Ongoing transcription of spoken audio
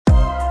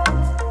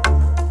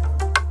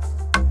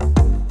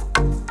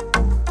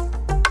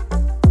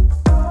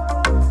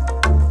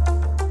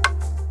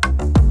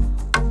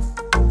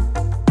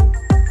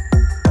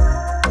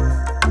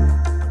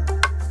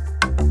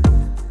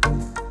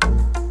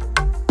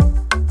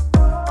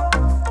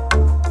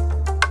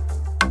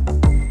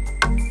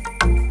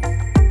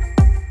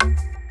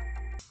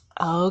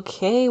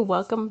Okay,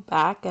 welcome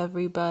back,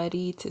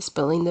 everybody, to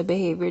Spilling the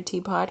Behavior Tea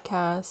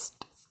podcast.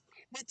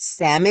 With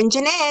Sam and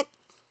Jeanette.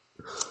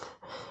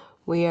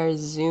 We are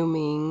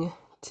Zooming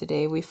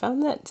today. We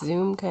found that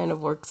Zoom kind of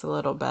works a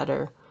little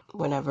better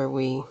whenever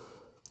we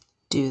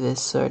do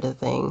this sort of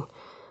thing.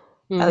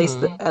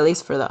 Mm-hmm. At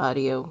least for the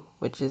audio,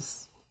 which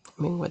is,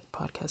 I mean, what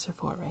podcasts are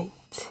for, right?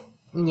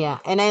 Yeah,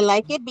 and I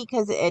like it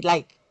because it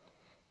like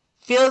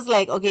feels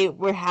like okay,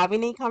 we're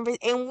having a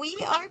conversation, and we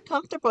are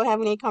comfortable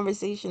having a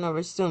conversation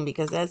over Zoom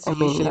because that's I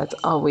mean, usually that's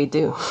all we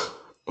do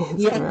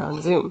is yeah. we're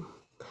on Zoom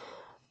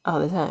all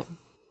the time.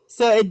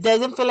 So it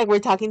doesn't feel like we're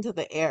talking to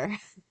the air.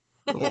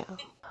 Yeah.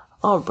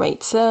 All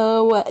right,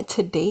 so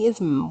today is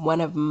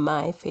one of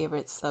my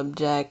favorite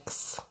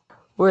subjects.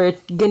 We're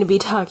going to be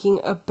talking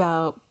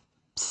about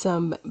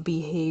some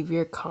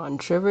behavior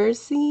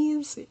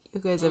controversies. You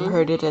guys have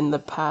heard it Mm-hmm. in the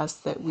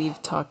past that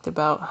we've talked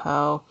about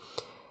how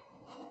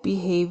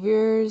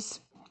behaviors,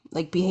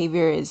 like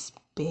behavior is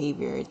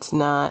behavior. It's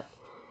not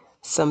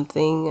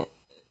something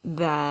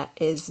that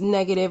is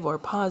negative or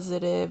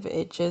positive.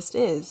 It just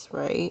is,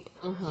 right?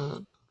 Mm-hmm.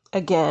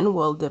 Again,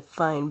 we'll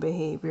define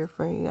behavior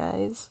for you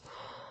guys.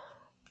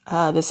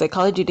 The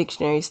Psychology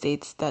Dictionary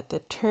states that the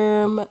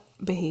term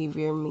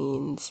behavior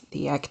means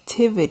the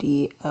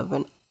activity of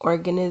an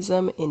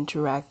organism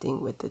interacting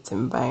with its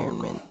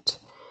environment.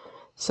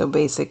 So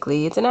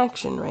basically, it's an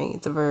action, right?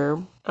 It's a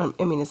verb.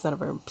 I mean, it's not a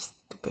verb.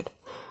 Stupid.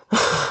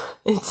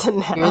 It's a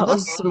You're the noun.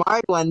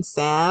 smart one,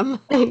 Sam.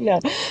 I know.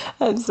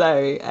 I'm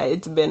sorry.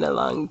 It's been a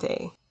long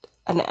day.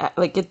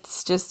 Like,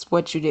 it's just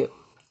what you do.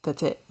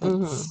 That's it.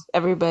 Mm-hmm. That's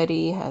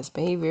everybody has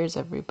behaviors.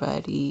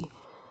 Everybody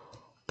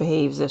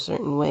behaves a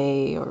certain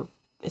way, or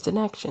it's an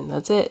action.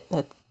 That's it.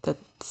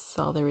 That's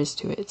all there is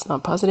to it. It's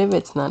not positive,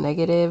 it's not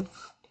negative,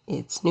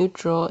 it's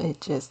neutral,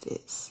 it just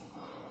is.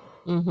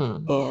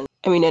 Mm-hmm. And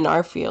I mean, in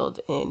our field,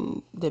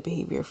 in the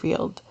behavior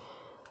field,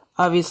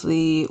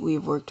 obviously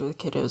we've worked with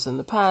kiddos in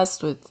the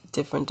past with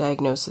different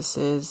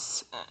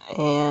diagnoses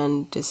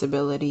and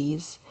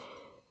disabilities,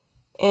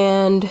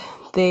 and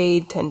they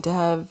tend to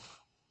have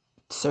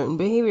certain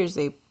behaviors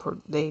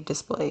they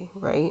display,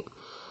 right?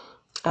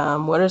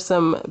 What are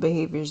some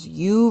behaviors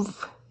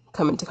you've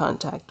come into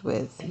contact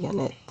with,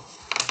 Janet?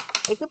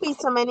 It could be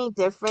so many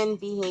different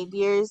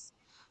behaviors,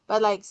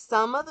 but like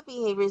some of the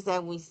behaviors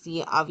that we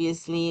see,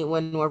 obviously,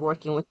 when we're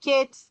working with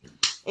kids,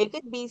 it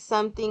could be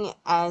something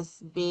as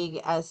big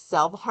as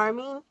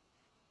self-harming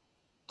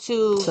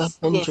to stimming,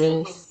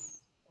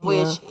 Self-interest.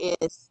 Yeah. which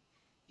is,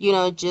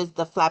 just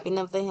the flapping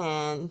of the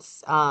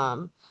hands,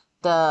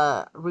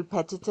 the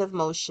repetitive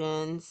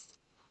motions,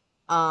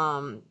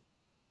 um,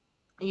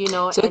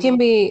 So it and can then,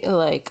 be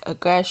like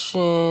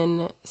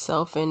aggression,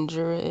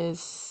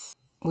 self-injurious.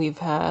 We've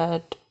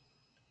had,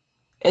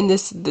 and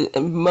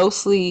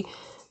mostly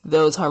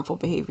those harmful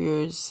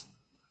behaviors.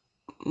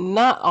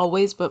 Not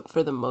always, but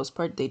for the most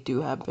part, they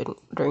do happen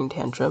during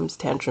tantrums.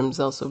 Tantrums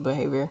also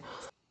behavior.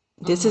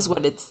 This is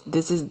what hmm it's.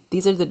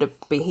 These are the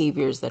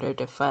behaviors that are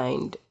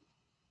defined.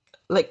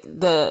 Like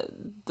the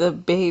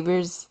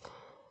behaviors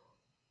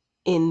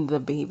in the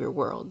behavior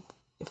world,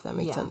 if that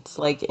makes yeah. sense.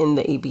 Like in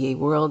the ABA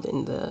world,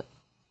 in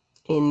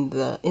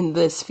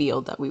this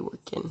field that we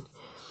work in,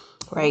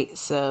 Mhm. right?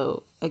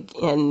 So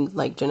again,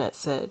 like Jeanette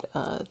said,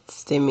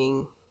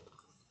 stimming,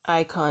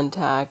 eye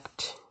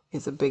contact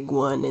is a big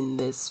one in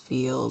this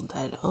field.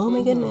 That, oh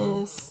my hmm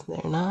goodness,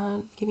 they're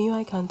not giving you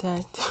eye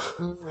contact.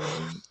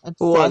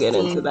 We'll get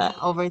into Obsessing that.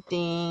 over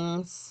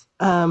things.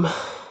 Um,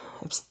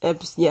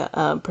 yeah,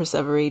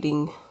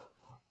 perseverating.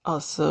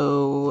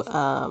 Also,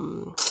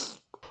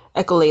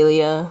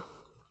 echolalia,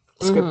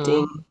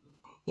 scripting. hmm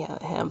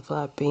Yeah, hand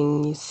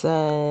flapping. You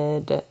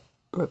said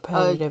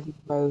Uh, repetitive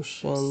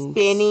motions,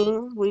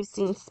 spinning. We've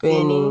seen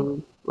spinning.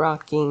 spinning,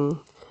 rocking,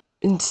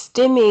 and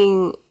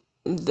stimming.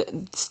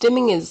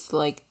 Stimming is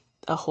like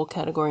a whole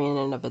category in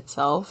and of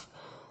itself,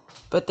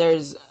 but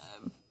there's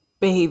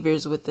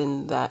behaviors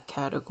within that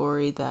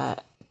category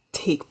that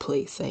take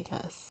place, I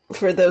guess.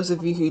 For those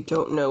of you who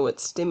don't know what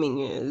stimming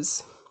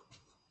is,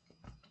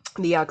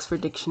 the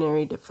Oxford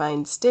Dictionary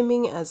defines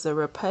stimming as the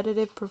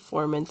repetitive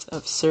performance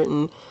of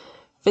certain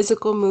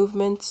physical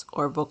movements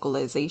or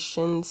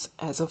vocalizations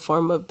as a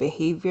form of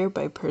behavior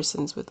by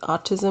persons with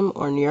autism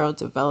or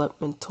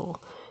neurodevelopmental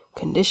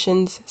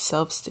conditions,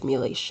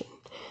 self-stimulation.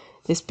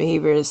 This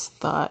behavior is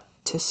thought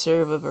to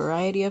serve a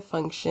variety of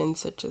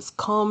functions such as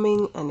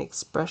calming and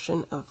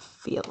expression of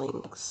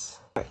feelings.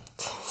 All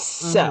right,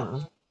 so hmm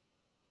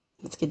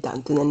let's get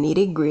down to the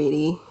nitty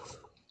gritty.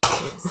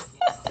 Yes.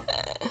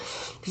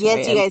 Sorry,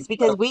 Yes, you I'm guys,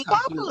 because still we got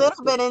talking a about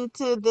little this. bit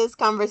into this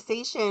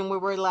conversation where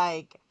we're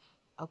like,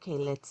 okay,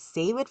 let's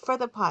save it for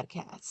the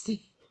podcast.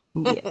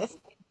 Yes,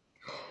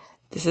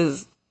 this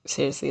is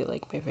seriously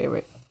like my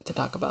favorite to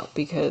talk about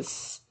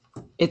because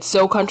it's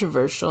so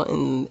controversial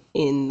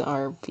in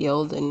our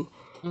field,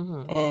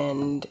 hmm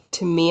and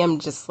to me I'm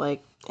just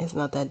like it's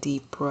not that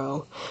deep,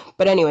 bro.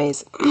 But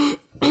anyways,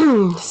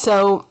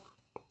 so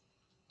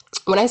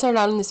when I started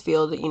out in this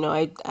field,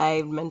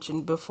 I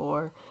mentioned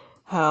before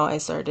how I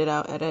started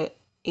out at a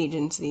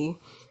agency.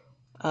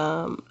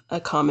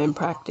 a common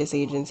practice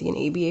agency, an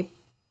ABA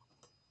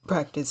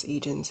practice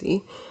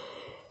agency,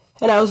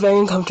 and I was very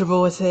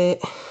uncomfortable with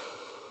it.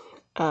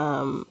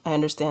 I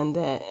understand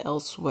that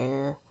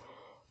elsewhere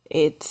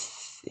it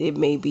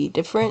may be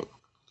different,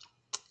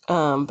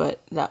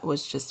 but that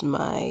was just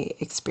my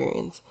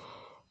experience.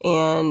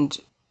 And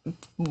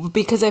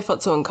because I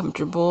felt so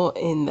uncomfortable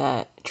in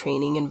that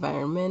training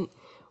environment,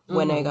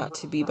 when I Mm-hmm. got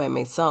to be by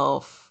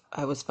myself,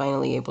 I was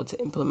finally able to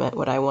implement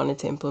what I wanted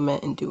to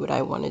implement and do what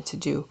I wanted to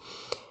do.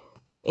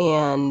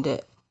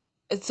 And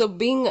so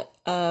being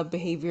a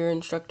behavior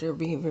instructor,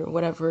 behavior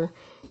whatever,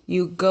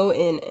 you go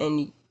in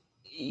and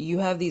you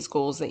have these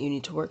goals that you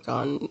need to work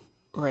on,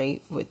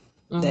 right? With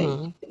that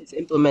Mm-hmm. is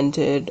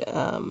implemented,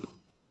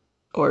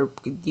 or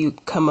you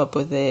come up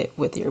with it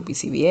with your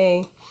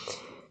BCBA.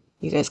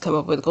 You guys come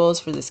up with goals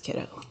for this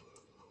kiddo,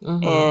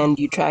 Mm-hmm. and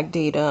you track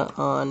data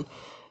on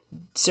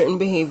certain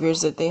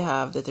behaviors that they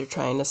have that they're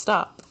trying to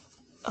stop.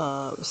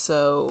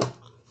 So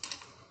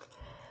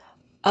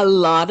a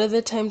lot of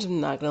the times,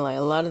 I'm not gonna lie,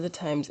 a lot of the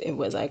times it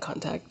was eye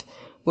contact,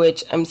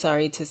 which I'm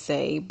sorry to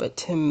say, but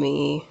to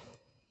me,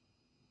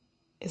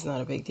 it's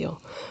not a big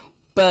deal.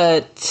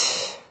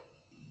 But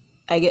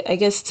I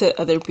guess to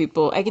other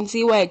people, I can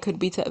see why it could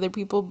be to other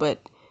people, but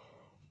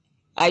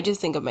I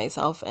just think of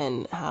myself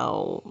and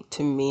how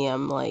to me,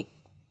 I'm like,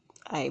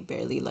 I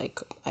barely like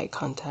eye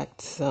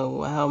contact.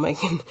 So how am I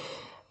can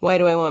why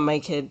do I want my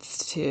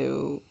kids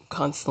to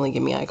constantly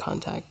give me eye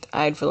contact?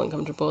 I'd feel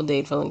uncomfortable,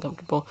 they'd feel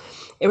uncomfortable.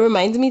 It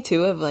reminds me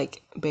too of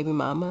like Baby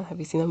Mama. Have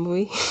you seen that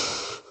movie?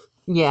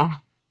 Yeah.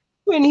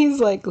 When he's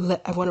like,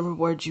 I want to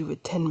reward you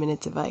with 10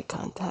 minutes of eye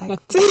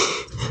contact.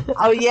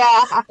 Oh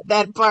yeah,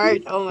 that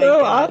part. Oh my So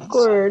gosh.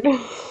 awkward.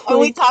 And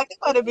we Like, talked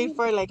about it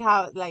before, like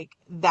how like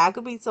that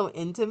could be so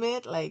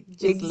intimate, like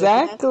just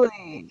looking at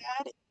something like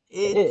exactly. that.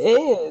 It It's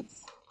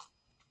is.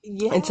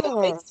 And so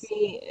yes.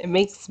 it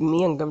makes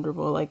me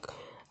uncomfortable. Like,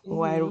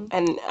 Mm-hmm.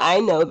 and I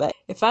know that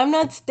if I'm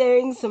not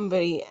staring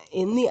somebody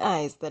in the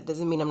eyes, that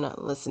doesn't mean I'm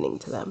not listening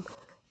to them.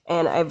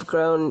 And I've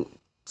grown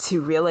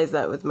to realize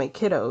that with my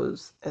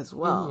kiddos as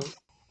well. Mm-hmm.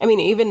 I mean,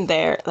 even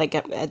there, like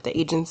at the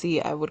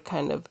agency, I would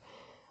kind of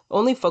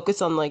only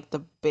focus on like the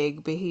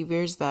big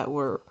behaviors that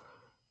were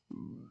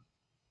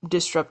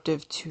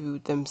disruptive to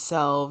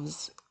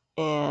themselves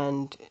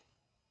and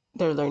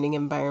their learning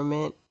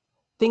environment,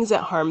 things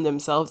that harm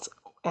themselves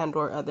and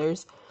or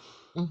others.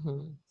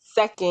 Mm-hmm.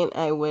 Second,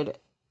 I would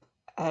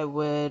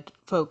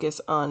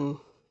focus on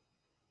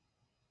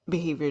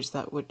behaviors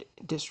that would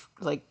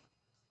like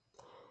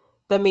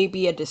that may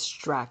be a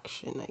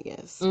distraction, I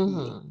guess.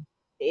 Mm-hmm.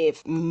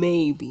 If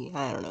maybe,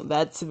 I don't know.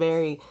 That's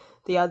very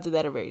the odds of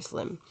that are very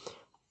slim.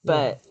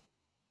 Yeah. But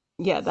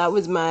yeah, that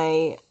was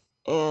my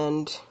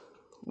and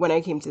when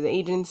I came to the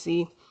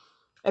agency,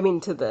 I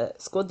mean to the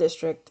school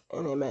district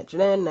and I met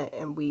Jen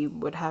and we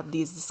would have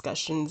these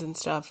discussions and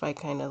stuff. I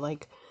kind of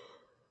like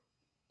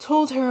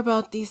told her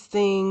about these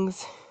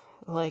things.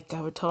 Like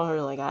I would tell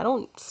her like I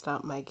don't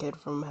stop my kid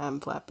from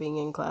hand flapping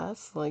in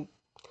class. Like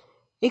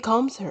it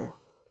calms her.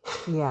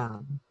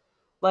 Yeah.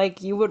 Like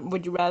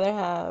would you rather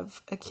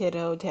have a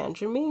kiddo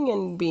tantruming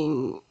and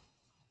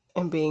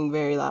being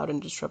very loud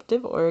and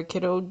disruptive or a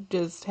kiddo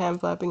just hand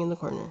flapping in the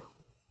corner?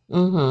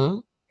 Mm-hmm.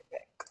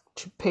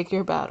 To pick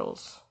your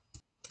battles.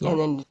 And Yep.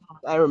 then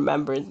I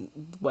remember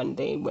one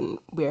day when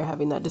we were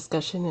having that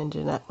discussion and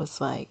Jeanette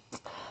was like,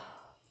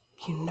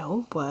 you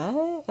know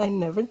what? I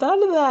never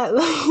thought of that.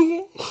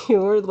 Like you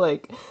were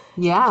like,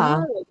 yeah,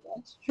 Yeah.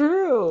 that's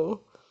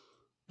true.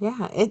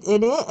 Yeah. It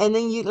is. And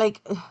then you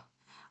like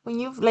when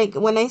you've like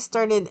when I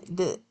started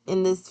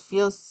in this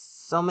field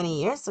so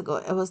many years ago,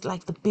 it was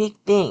like the big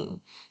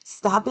thing,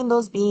 stopping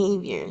those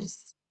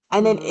behaviors.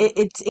 And then Hmm.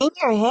 it's in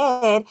your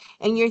head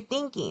and you're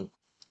thinking,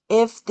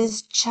 if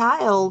this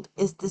child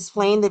is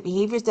displaying the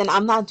behaviors, then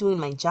I'm not doing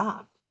my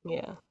job.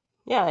 Yeah.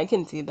 Yeah, I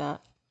can see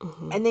that.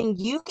 Hmm. And then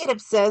you get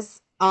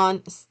obsessed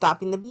on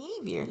stopping the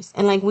behaviors.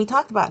 And like we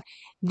talked about,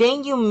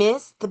 then you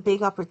miss the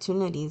big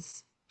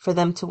opportunities for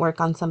them to work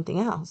on something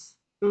else.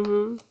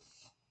 Hmm.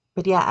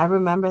 But yeah, I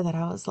remember that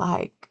I was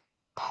like,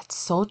 that's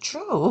so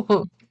true.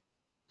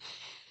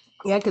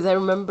 Yeah, because I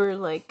remember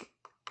like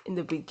in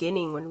the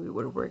beginning when we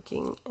were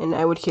working, and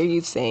I would hear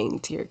you saying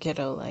to your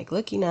kiddo, like,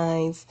 looking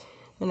nice.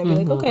 And I'd be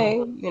like, Hmm.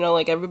 okay.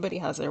 Like everybody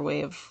has their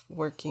way of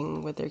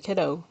working with their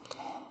kiddo.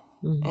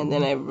 And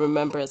then Hmm. I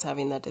remember us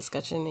having that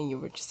discussion, and you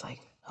were just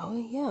like, oh,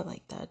 yeah,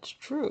 like that's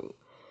true.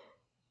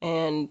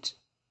 And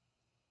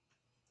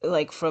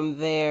like from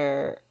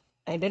there,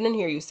 I didn't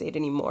hear you say it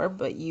anymore,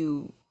 but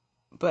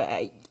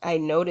I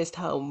noticed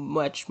how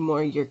much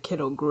more your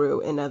kiddo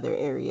grew in other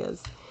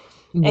areas.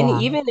 And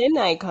Yeah. even in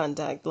eye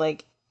contact,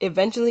 like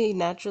eventually,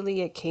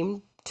 naturally, it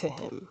came to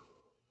him.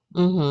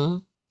 Hmm.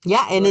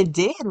 Yeah, and Like, it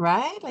did,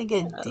 right? Like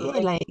it yeah,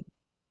 did. like Like,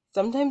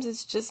 sometimes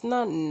it's just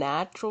not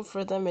natural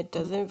for them. It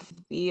doesn't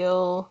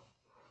feel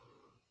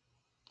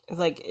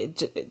like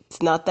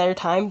it's not their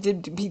time to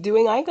be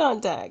doing eye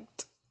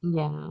contact.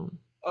 yeah.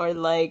 Or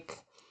like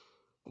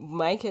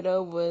my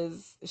kiddo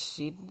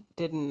she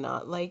did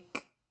not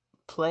like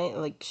playing,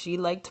 like she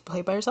liked to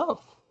play by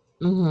herself.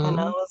 And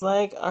I Mm-hmm. was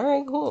like, all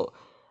right, cool.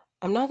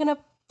 I'm not gonna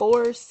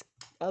force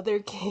other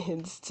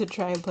kids to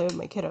try and play with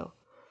my kiddo.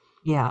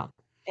 Yeah.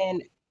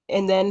 And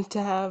and then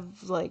to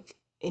have like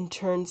in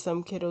turn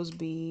some kiddos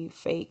be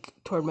fake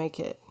toward my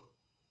kid.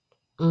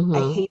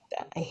 I Mm-hmm. hate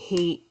that.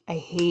 I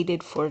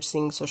hated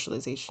forcing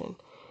socialization.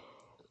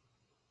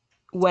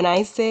 When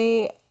I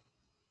say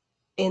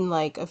in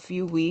like a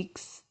few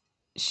weeks,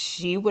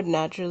 she would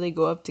naturally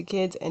go up to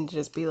kids and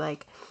just be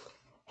like,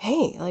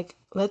 "Hey, like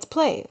let's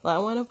play. I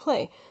want to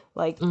play."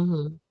 Like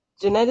Mm-hmm.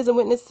 Jeanette is a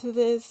witness to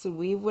this.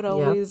 We would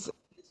Yep. always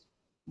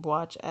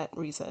watch at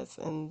recess,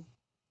 and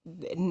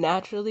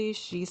naturally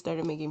she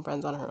started making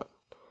friends on her own.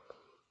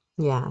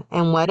 Yeah.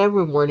 And what a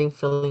rewarding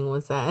feeling was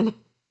that?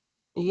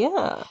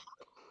 Yeah.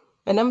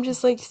 And I'm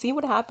just like, see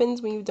what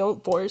happens when you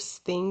don't force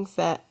things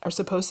that are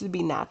supposed to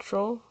be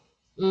natural,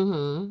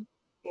 Mm-hmm.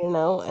 you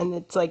know? And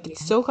it's like,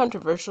 it's Yeah. so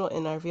controversial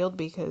in our field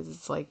because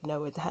it's like,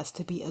 no, it has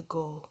to be a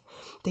goal.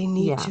 They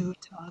need Yeah. to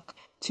talk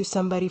to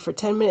somebody for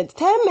 10 minutes.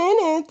 10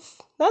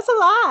 minutes? That's a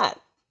lot.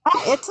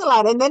 It's a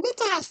lot. And then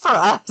it's a lot for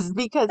us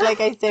because, like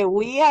I said,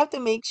 we have to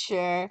make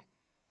sure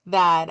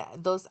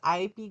that those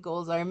IEP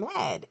goals are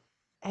met.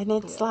 And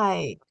it's Yeah.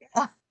 like,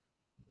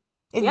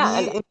 if Yeah,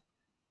 and you, if,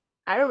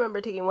 I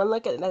remember taking one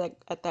look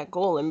at that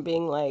goal and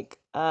being like,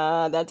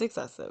 that's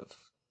excessive.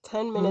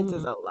 10 minutes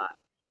is mhm, a lot.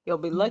 You'll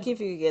be lucky mhm,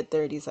 if you get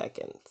 30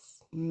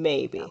 seconds.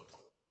 yeah, Maybe.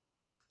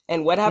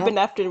 And what yep. happened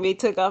after we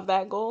took off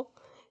that goal?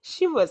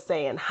 She was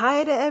saying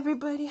hi to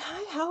everybody.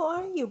 Hi, how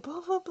are you?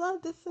 Blah, blah, blah,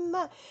 this and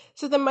that.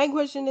 So then my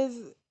question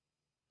is,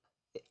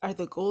 are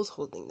the goals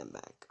holding them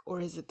back?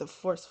 Or is it the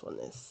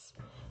forcefulness?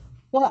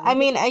 Well, I What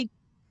mean, I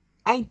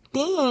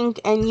think,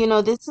 and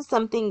this is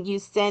something you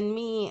sent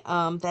me,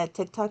 that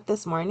TikTok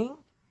this morning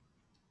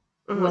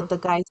with mm-hmm. the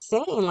guy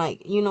saying,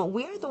 like,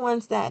 we're the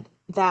ones that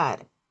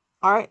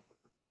are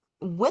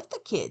with the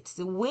kids.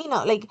 We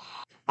know, like,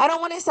 I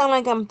don't want to sound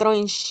like I'm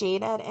throwing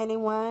shade at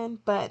anyone,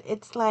 but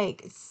it's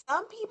like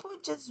some people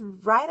just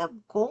write up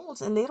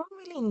goals and they don't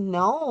really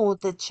know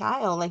the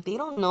child, like they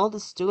don't know the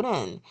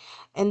student.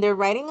 And they're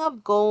writing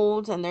up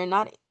goals and they're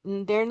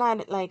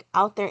not like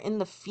out there in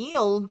the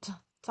field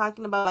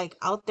talking about like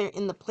out there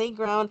in the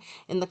playground,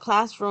 in the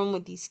classroom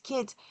with these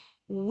kids.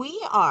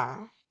 We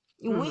are.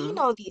 We Mm-hmm.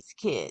 know these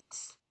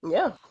kids.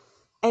 Yeah,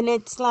 And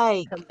it's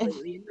like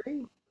completely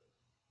agree.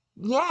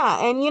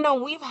 yeah, and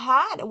we've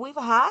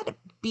had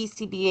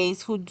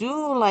BCBAs who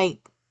do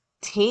like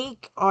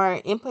take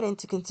our input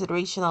into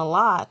consideration a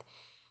lot,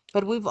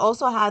 but we've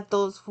also had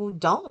those who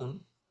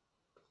don't.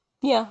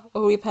 Yeah,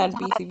 or we've We've had had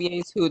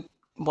BCBAs who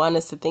want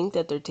us to think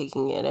that they're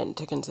taking it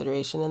into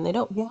consideration and they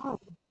don't. yeah,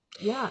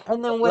 yeah,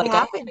 and then what Like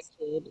happens?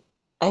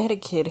 I had a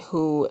kid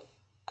who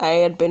I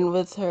had been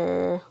with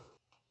her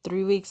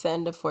 3 weeks the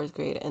end of fourth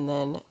grade and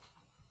then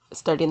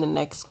starting the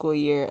next school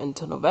year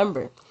until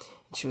November.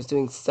 She was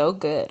doing so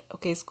good.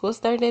 Okay, school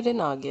started in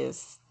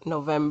August.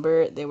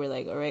 November, they were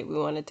like, all right, we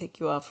want to take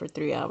you off for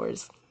 3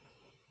 hours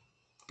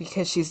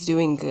because she's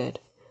doing good.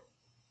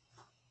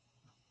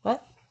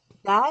 What?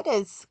 That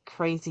is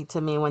crazy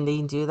to me when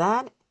they do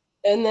that.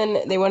 And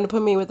then they wanted to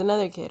put me with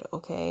another kid.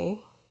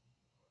 Okay.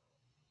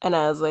 And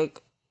I was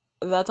like,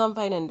 that's on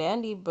fine and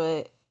dandy,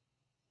 but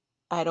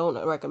I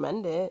don't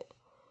recommend it.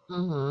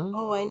 Mm-hmm.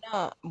 Oh, why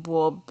not?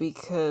 Well,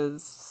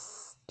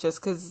 because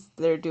just because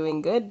they're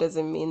doing good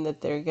doesn't mean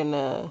that they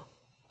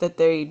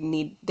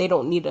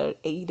don't need a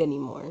aid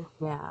anymore.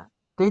 Yeah.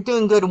 They're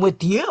doing good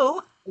with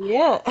you.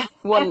 Yeah.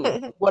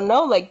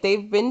 No, like they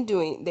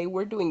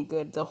were doing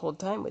good the whole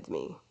time with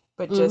me.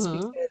 But just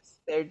Mm-hmm. because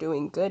they're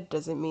doing good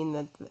doesn't mean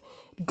that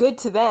good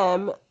to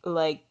them,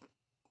 like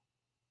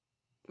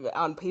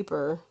on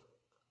paper,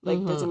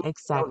 like Mm-hmm. doesn't mean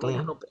they don't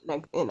need Exactly. help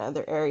in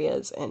other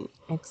areas and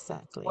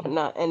Exactly.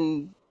 whatnot.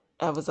 And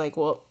I was like,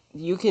 well,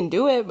 you can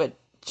do it, but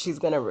she's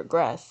gonna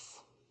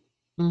regress.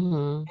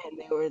 Mm-hmm.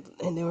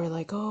 And they were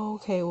like, oh,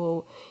 okay,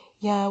 well,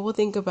 yeah, we'll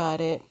think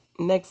about it.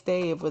 Next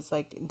day it was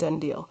like done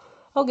deal.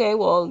 Okay,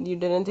 well, you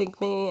didn't take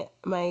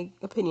my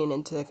opinion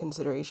into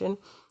consideration.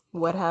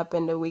 What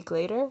happened a week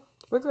later?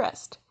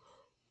 Regressed.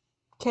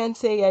 Can't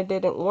say I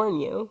didn't warn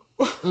you.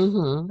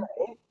 Mm-hmm.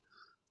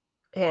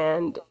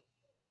 And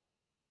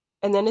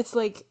and then it's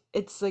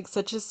like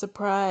such a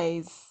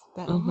surprise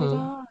that oh my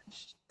Mm-hmm.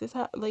 gosh,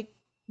 like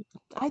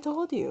I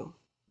told you.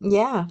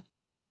 Yeah.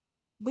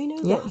 We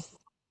knew Yeah. this.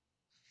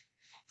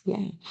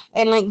 Yeah.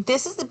 And like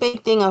this is the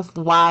big thing of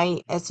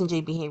why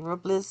S&J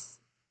Behavioral Bliss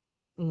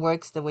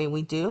works the way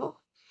we do.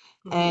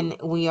 Hmm. And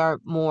we are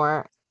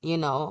more,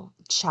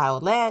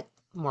 child-led,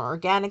 more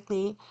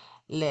organically.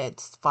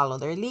 Let's follow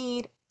their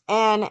lead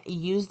and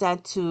use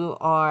that to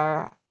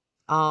our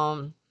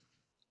um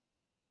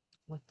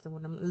what's the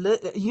word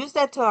use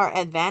that to our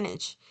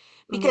advantage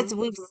Hmm. because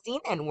we've seen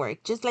it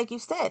work, just like you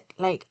said.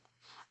 Like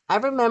I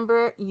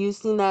remember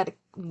using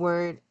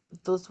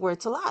those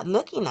words a lot,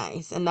 looking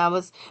nice. And that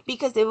was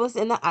because it was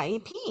in the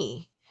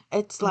IEP.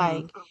 It's Hmm.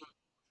 like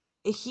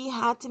he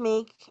had to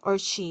make, or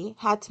she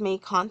had to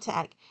make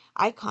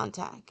eye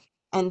contact.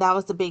 and that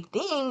was the big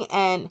thing.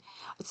 And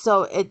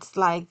so it's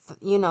like,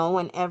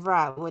 whenever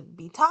I would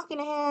be talking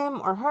to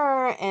him or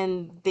her,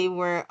 and they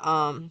were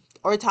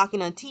or talking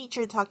to a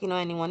teacher, talking to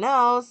anyone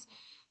else,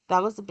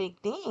 that was a big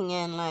thing.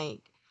 And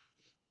like,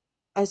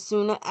 as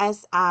soon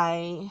as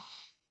I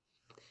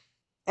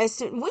as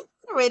soon we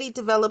already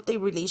developed a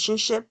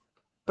relationship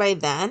by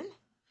then.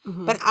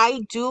 Mm-hmm. But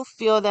I do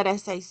feel that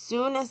as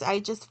soon as I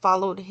just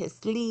followed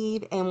his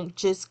lead and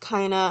just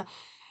kind of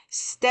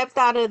stepped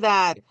out of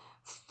that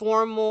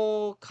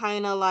formal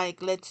kind of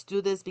like, let's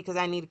do this because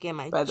I need to get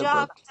my By the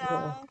job book. Yeah.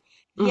 done.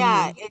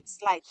 Yeah, Mm-hmm.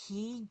 it's like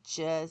he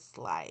just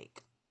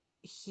like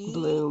he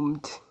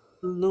Bloomed.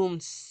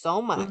 bloomed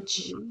so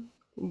much.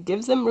 Mm-hmm.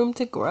 Gives them room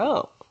to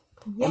grow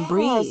and Yes,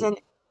 breathe.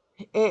 and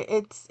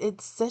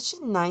it's such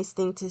a nice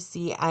thing to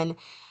see. And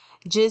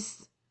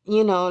just,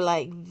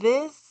 like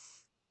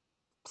this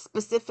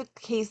specific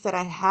case that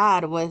I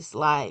had was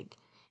like,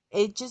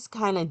 it just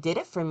kind of did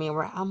it for me,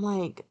 where I'm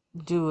like,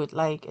 dude,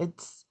 like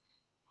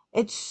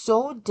it's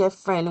so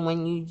different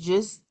when you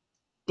just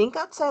think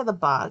outside the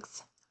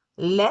box,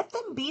 let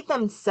them be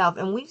themselves.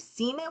 And we've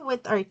seen it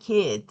with our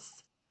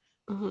kids.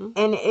 Mm-hmm.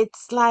 And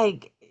it's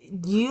like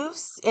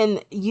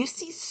and you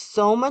see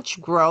so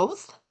much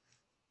growth.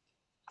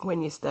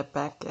 When you step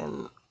back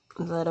and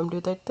let them do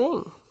their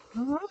thing,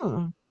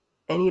 Mhm.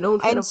 and you don't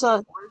try to And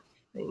so force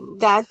things.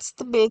 that's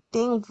the big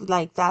thing.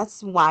 Like,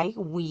 that's why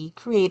we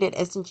created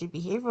SNG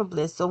Behavioral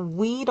Bliss. So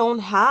we don't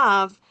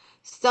have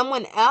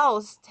someone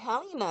else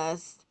telling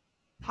us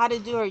how to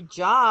do our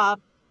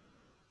job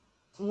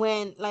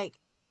when, like,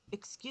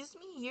 excuse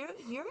me, you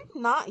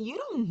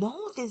don't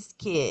know this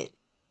kid.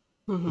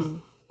 Mm-hmm.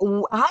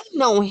 I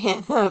know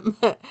him.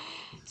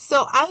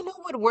 So I know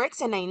what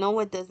works and I know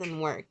what doesn't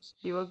work.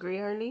 You agree,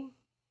 Harley?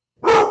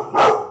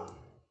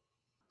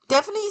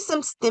 Definitely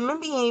some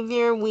stimming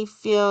behavior we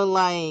feel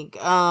like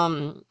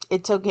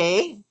it's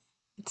okay.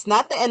 It's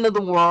not the end of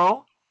the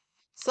world.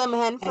 Some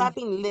hand And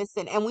flapping,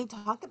 listen, and we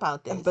talked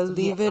about this. Yeah.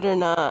 believe it or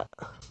not,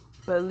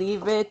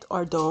 believe it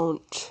or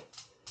don't,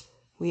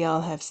 we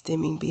all have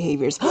stimming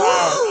behaviors.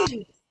 Yes.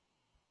 Get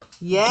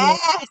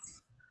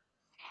Yes.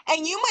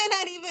 And you might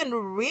not even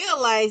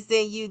realize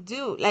that you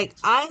do. Like,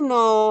 I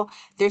know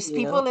there's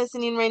people yeah.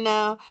 listening right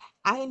now.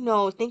 I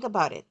know, think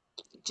about it.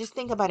 Just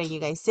think about it, you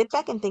guys. Sit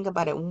back and think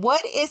about it.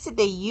 What is it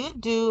that you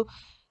do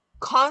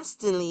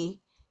constantly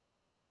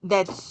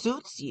that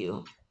suits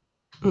you?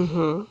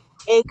 Mm-hmm.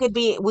 It could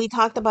be, we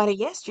talked about it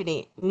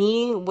yesterday.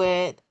 Me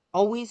with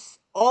always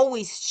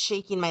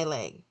shaking my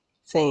leg.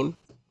 Same.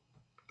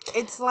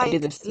 It's I do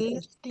like this too.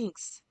 little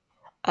things.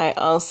 I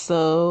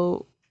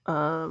also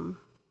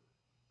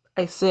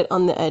I sit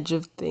on the edge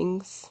of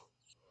things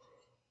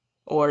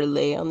or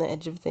lay on the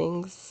edge of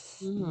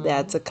things. Mm-hmm.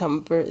 That's a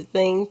comfort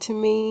thing to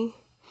me.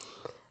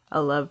 I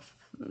love,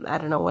 I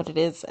don't know what it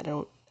is. I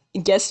don't.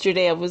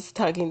 Yesterday I was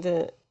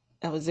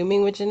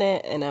zooming with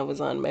Jeanette and I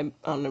was on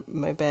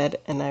my bed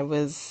and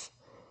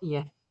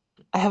Yeah.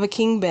 I have a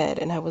king bed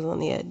and I was on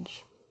the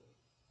edge.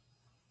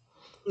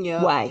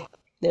 Yep. Why?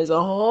 There's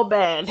a whole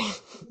bed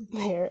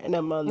there and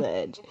I'm on the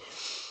edge.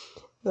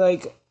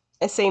 Like,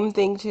 same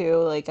thing too.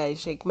 Like, I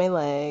shake my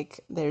leg.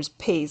 There's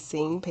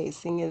pacing.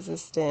 Pacing is a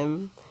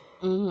stim.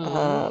 Mm-hmm.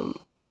 Um,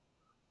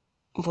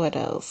 what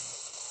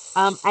else?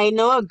 I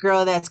know a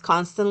girl that's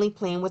constantly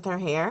playing with her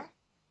hair.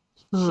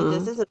 She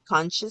does Hmm. it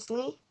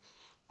subconsciously,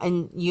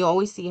 and you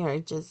always see her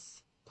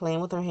just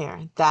playing with her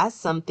hair. That's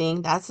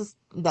something. That's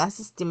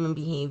a stimming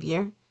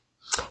behavior.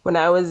 When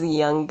I was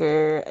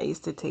younger, I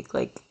used to take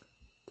like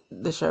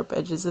the sharp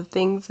edges of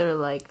things or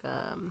like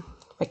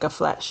a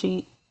flat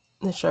sheet,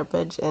 the sharp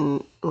edge,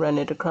 and run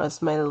it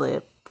across my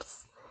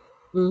lips.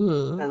 I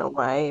Mm-hmm. don't know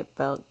why it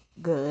felt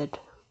good.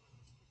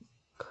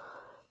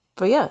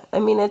 But yeah, I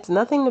mean, it's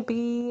nothing to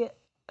be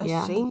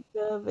Yeah. ashamed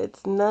of.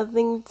 It's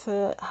nothing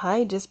to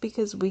hide just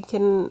because we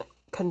can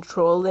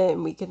control it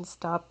and we can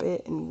stop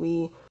it.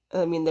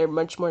 I mean, they're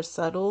much more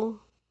subtle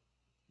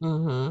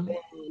Mm-hmm.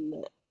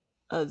 than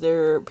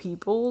other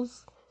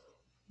people's.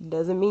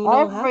 Doesn't mean you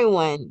don't have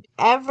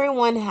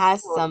Everyone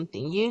has one.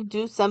 something. You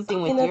do something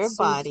Something with that your suits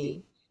you.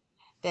 body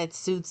that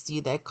suits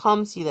you, that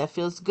calms you, that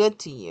feels good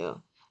to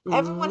you.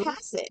 Everyone Hmm.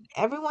 has it.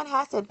 Everyone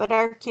has it. But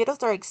our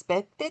kiddos are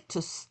expected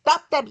to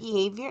stop that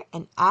behavior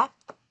and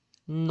act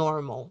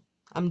normal.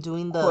 I'm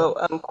doing the, Quote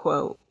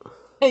unquote.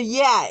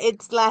 yeah,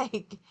 it's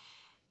like,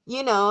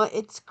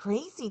 it's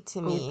crazy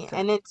to me. It's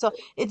And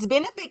it's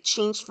been a big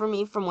change for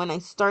me from when I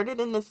started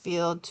in the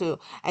field to,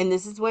 and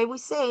this is why we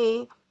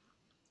say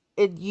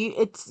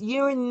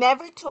you're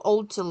never too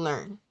old to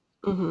learn.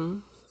 mm-hmm.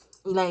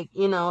 Like,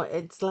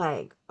 it's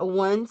like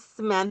once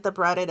Samantha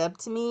brought it up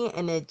to me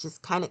and it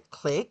just kind of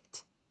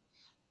clicked.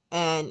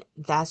 And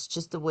that's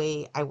just the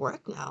way I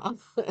work now.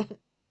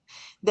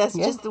 That's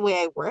Yeah. just the way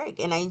I work.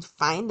 And I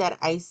find that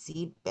I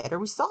see better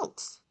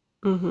results.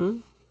 Mm-hmm.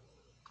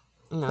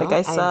 You Like know,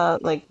 I I, saw,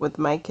 like with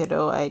my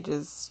kiddo,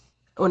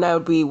 when I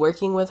would be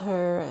working with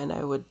her and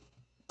I would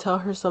tell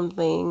her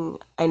something,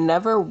 I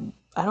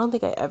don't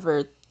think I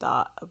ever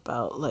thought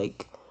about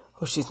like,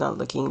 oh, she's not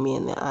looking me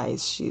in the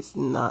eyes, she's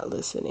not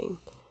listening.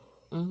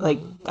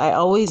 Like, Mm-hmm. I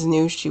always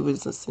knew she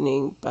was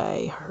listening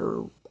by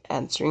her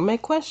answering my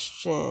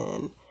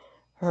question,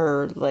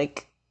 her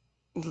like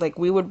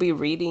we would be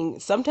reading,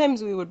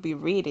 sometimes we would be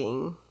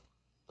reading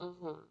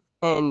Mm-hmm.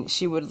 and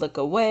she would look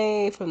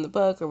away from the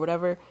book or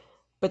whatever.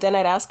 But then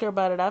I'd ask her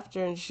about it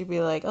after, and she'd be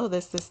like, "Oh,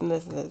 this, and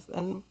this, and this,"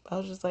 and I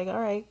was just like, "All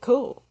right,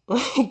 cool.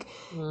 Like,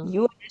 Mm-hmm.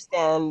 you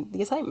understand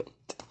the assignment.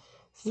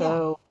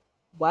 Yeah. So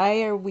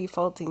why are we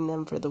faulting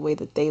them for the way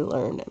that they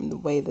learn and the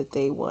way that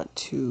they want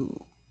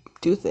to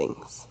do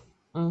things?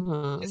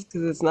 Mm-hmm. Just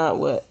because it's not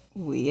what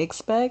we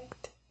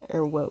expect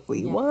or what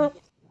we Yeah. want."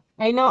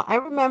 I know. I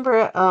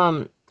remember,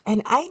 and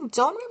I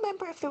don't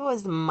remember if it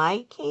was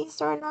my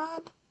case or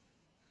not,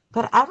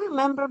 but I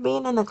remember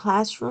being in the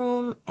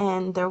classroom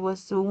and there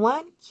was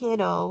one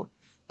kiddo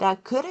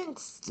that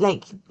couldn't,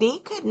 like, they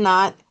could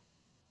not,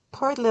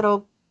 poor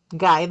little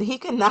guy, he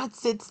could not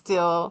sit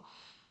still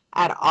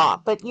at all.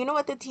 But you know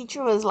what? The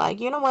teacher was like,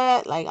 you know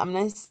what? Like, I'm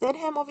gonna sit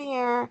him over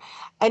here,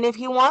 and if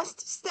he wants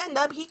to stand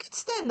up, he could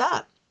stand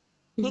up.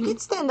 He Hmm. could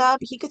stand up.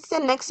 He could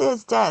stand next to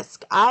his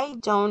desk. I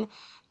don't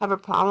have a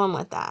problem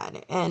with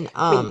that. And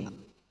I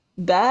mean,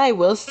 that I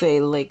will say,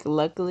 like,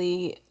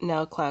 luckily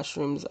now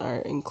classrooms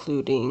are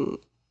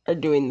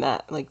doing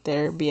that. Like,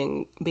 they're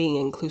being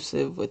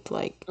inclusive with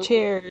like mhm,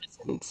 chairs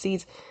and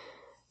seats.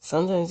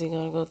 Sometimes you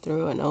gotta go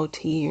through an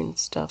OT and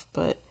stuff,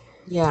 but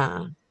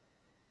yeah,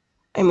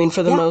 I mean,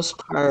 for the yeah, most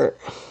part,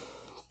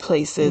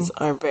 yeah, places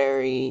are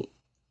very,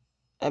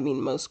 I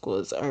mean, most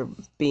schools are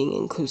being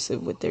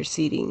inclusive with their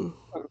seating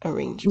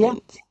yeah.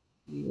 arrangements,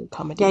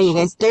 Yeah, you accommodation.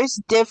 guys,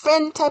 there's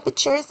different type of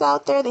chairs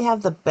out there. They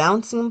have the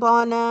bouncing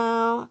ball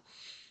now.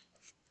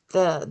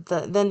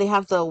 Then they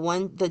have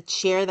the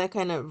chair that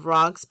kind of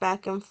rocks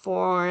back and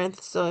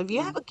forth. So if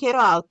you have a kiddo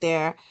out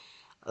there,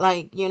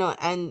 like,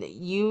 and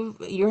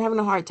you're having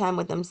a hard time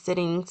with them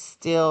sitting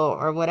still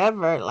or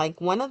whatever,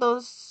 like one of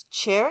those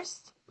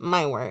chairs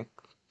might work.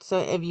 So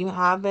if you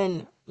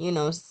haven't,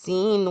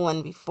 seen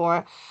one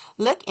before,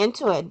 look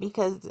into it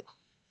because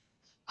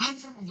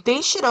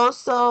they should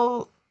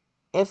also,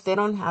 if they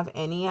don't have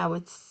any, I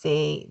would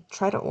say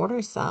try to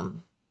order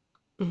some.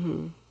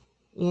 Mm-hmm.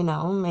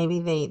 Maybe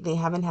they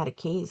haven't had a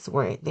case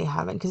where they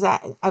haven't, because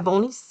I've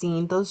only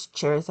seen those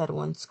chairs at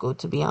one school,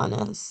 to be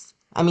honest.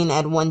 I mean,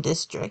 at one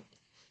district.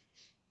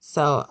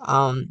 So,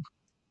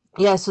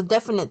 yeah, so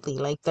definitely,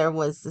 like there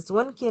was this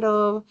one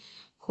kiddo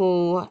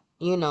who,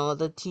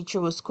 the teacher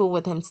was cool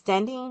with him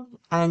standing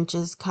and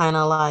just kind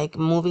of like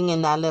moving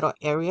in that little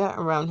area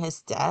around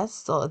his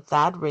desk. So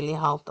that really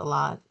helped a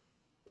lot.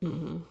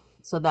 Mm-hmm.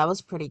 So that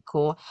was pretty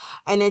cool.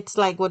 And it's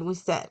like what we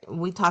said,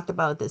 we talked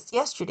about this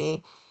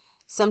yesterday.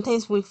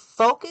 Sometimes we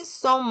focus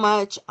so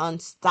much on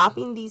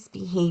stopping these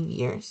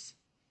behaviors,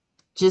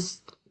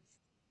 just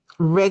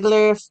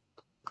regular,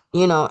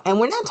 and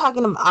we're not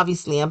talking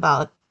obviously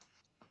about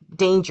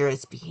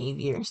dangerous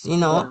behaviors,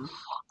 No.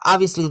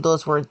 obviously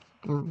those were,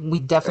 we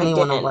definitely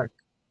want to Again, work.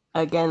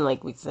 again,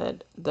 like we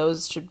said,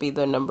 those should be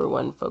the number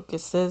one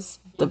focuses,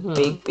 the Mm-hmm.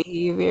 big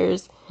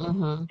behaviors.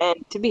 Mm-hmm.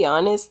 And to be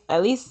honest,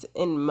 at least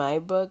in my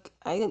book,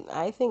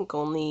 I think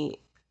only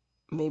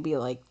maybe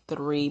like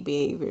three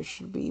behaviors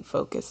should be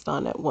focused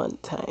on at one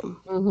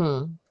time.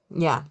 Mm-hmm.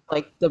 Yeah,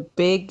 Like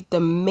the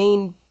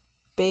main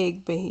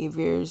big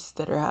behaviors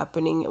that are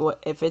happening.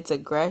 If it's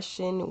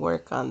aggression,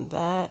 work on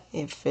that.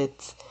 If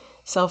it's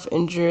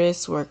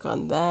self-injurious, work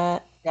on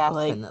that.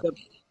 Like the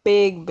definitely.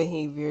 big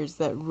behaviors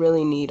that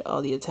really need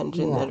all the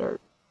attention Yeah.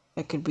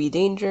 that could be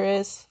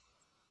dangerous,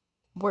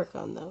 work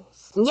on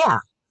those. Yeah.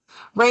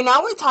 Right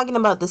now we're talking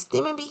about the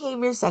stimming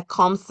behaviors that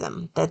calms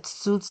them, that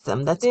suits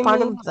them, that's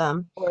part Stimming of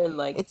them. or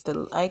like It's,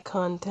 the eye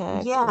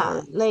contact yeah,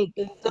 or like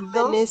the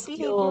those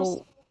behaviors.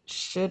 minuscule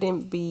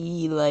shouldn't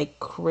be like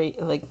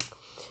like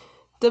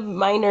the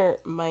minor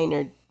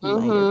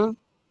Mm-hmm.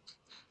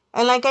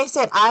 And like I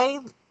said, I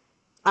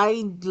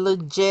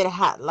legit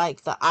had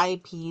like the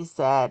eyepiece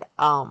that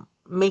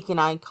making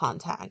eye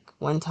contact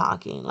when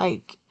talking.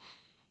 Like,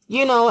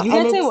 You and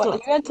got to it's what?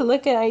 like, You got to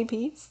look at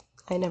IEPs?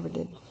 I never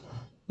did.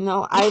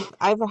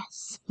 I've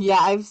yeah,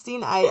 I've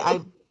seen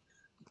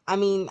I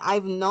mean,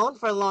 I've known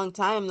for a long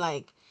time,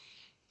 like,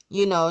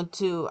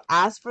 to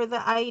ask for the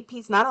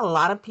IEPs. Not a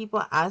lot of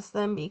people ask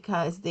them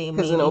because they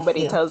Because maybe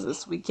nobody feel, tells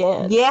us we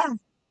can. yeah,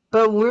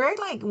 but we're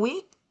like,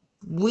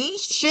 we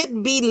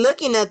should be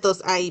looking at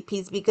those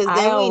IEPs because I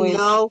then we always,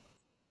 know.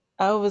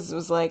 I always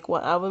was like,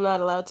 well, I'm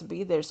not allowed to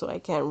be there, so I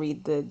can't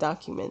read the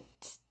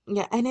documents.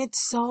 Yeah, and it's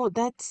so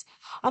that's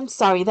I'm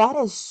sorry, that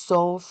is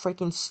so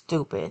freaking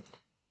stupid.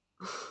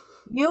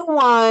 You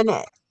want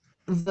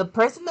the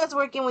person that's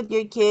working with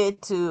your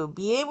kid to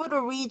be able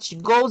to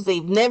reach goals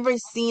they've never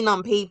seen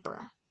on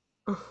paper.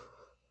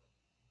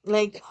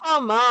 Like,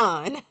 come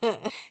on.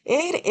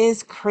 It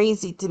is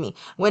crazy to me.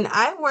 When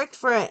I worked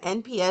for an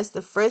NPS,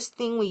 the first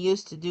thing we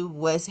used to do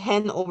was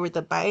hand over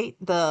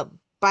the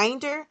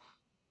binder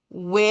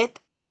with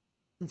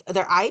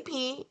their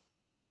IP,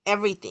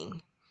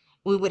 everything.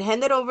 We would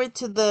hand it over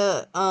to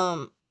the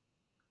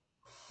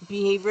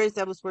behaviors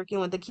that was working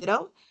with the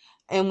kiddo,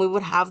 and we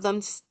would have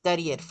them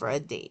study it for a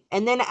day.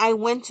 And then I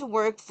went to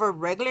work for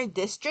regular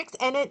districts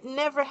and it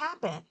never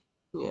happened.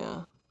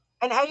 Yeah.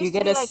 And I You used to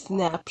get be a like,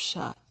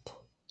 snapshot.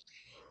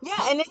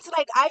 yeah, and it's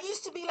like I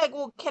used to be like,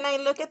 well, can I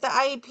look at the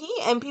IEP?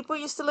 And people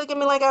used to look at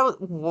me like I was,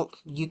 well,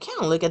 you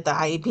can't look at the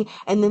IEP.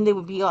 And then they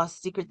would be all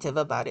secretive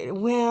about it.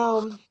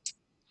 Well,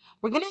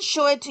 we're gonna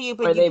show it to you, Or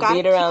but you they gotta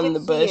beat keep around it the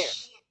here.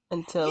 bush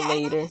until Yeah, and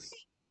I'm later. like,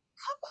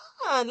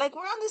 come on, like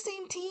we're on the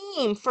same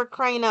team for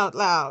crying out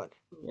loud.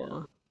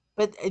 Yeah.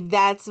 But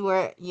that's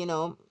where,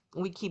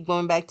 we keep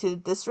going back to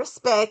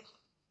disrespect.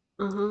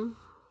 Hmm.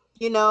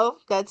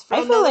 That's for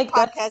I feel another like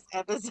podcast that's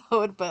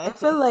episode, I but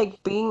feel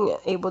like being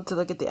able to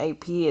look at the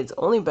IP is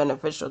only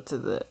beneficial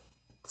to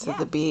yeah.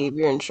 the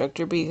behavior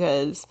instructor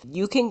because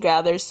you can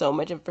gather so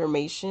much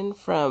information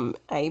from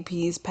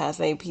IEPs, past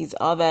IEPs,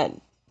 all that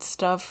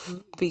stuff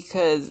Mhm.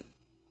 because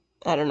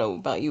I don't know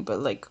about you, but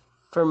like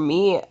for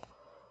me,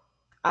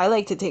 I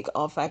like to take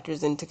all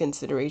factors into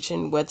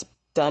consideration, what's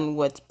done,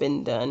 what's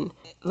been done.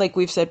 Like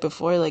we've said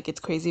before, like it's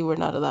crazy we're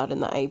not allowed in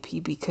the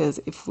IP because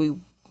if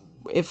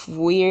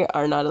we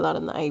are not allowed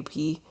in the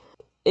IP,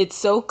 it's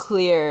so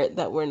clear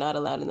that we're not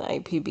allowed in the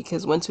IP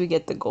because once we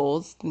get the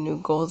goals, the new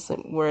goals,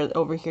 and we're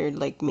over here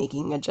like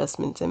making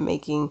adjustments and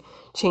making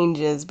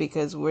changes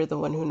because we're the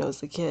one who knows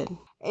the kid.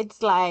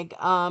 It's like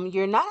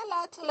you're not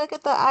allowed to look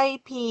at the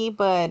IEP,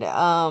 but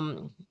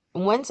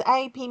once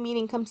IEP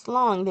meeting comes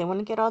along, they want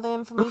to get all the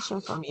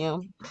information from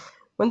you.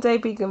 Once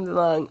IP comes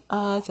along,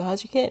 so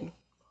how's your kid?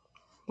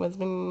 What's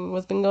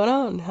been going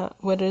on?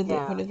 What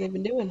Yeah. have they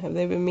been doing? Have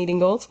they been meeting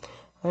goals?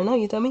 I don't know.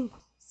 You tell me.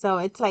 So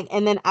it's like,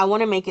 and then I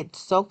want to make it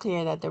so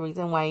clear that the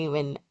reason why I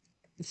even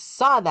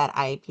saw that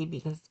IEP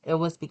because it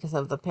was because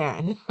of the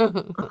parent,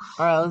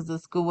 or else the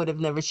school would have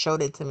never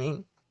showed it to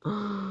me.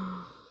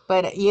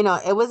 But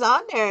it was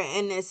on there,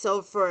 and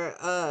so for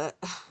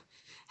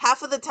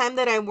half of the time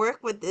that I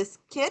worked with this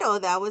kiddo,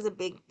 that was a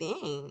big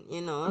thing,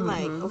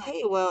 like, Hmm.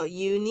 okay, well,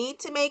 you need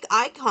to make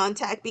eye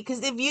contact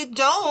because if you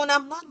don't,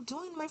 I'm not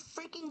doing my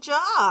freaking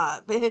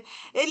job.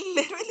 It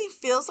literally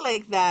feels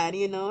like that,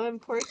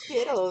 and poor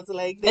kiddos,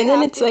 like they And then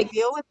have it's to like,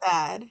 deal with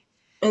that.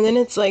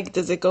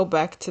 does it go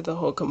back to the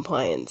whole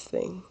compliance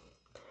thing?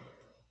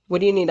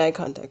 What do you need eye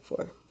contact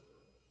for?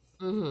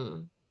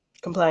 Hmm.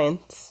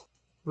 Compliance.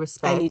 I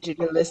Respect. need you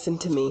to listen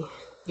to me.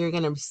 You're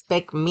gonna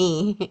respect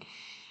me.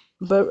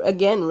 But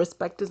again,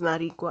 respect does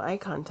not equal eye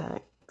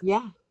contact.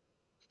 Yeah.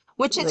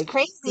 Which is Like,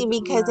 crazy does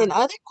because in not.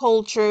 other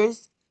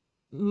cultures,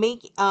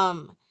 make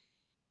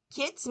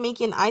kids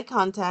making eye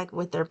contact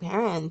with their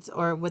parents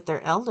or with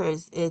their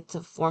elders, it's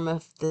a form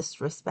of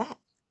disrespect.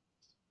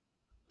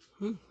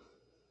 Hmm.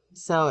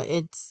 So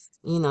it's,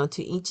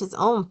 to each his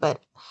own.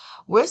 But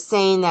we're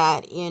saying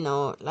that,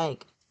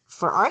 like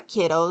for our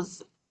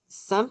kiddos,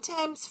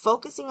 sometimes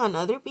focusing on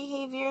other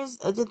behaviors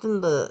other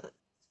than the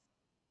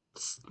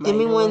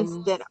stimming Minor ones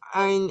ones. that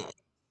aren't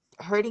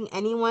hurting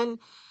anyone,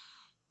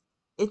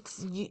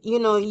 it's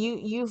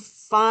you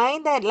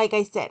find that, like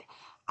I said,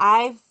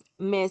 I've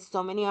missed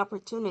so many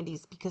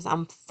opportunities because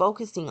I'm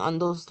focusing on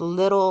those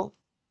little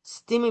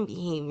stimming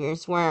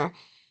behaviors where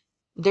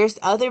there's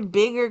other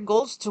bigger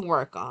goals to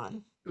work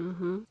on.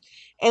 Mm-hmm.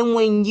 And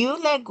when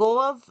you let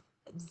go of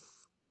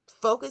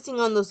focusing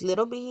on those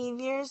little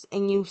behaviors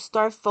and you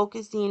start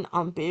focusing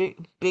on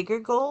bigger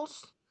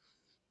goals,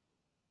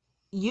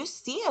 you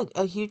see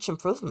a huge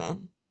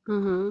improvement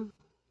Mm-hmm.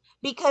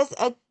 because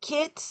a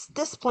kid's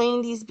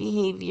displaying these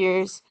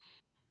behaviors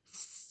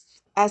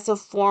as a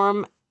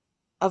form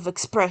of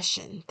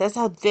expression. That's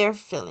how they're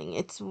feeling.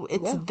 It's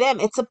Yeah. them.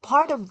 It's a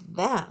part of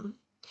them.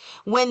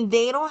 When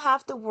they don't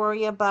have to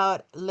worry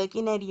about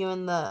looking at you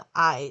in the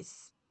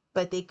eyes,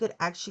 but they could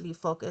actually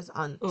focus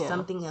on Yeah.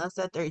 something else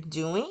that they're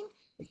doing,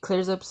 It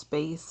clears up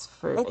space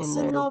for it's in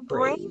a their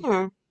brain.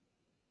 no-brainer.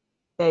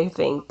 I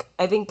think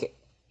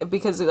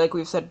because like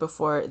we've said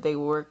before, they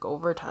work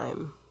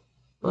overtime.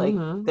 Like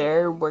Mm-hmm.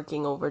 they're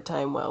working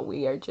overtime while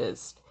we are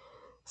just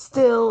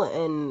still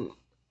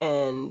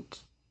and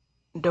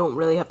don't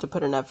really have to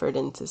put an effort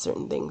into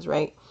certain things,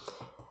 right?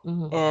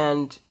 Mm-hmm.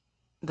 And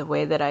the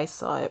way that I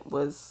saw it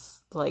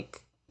was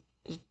like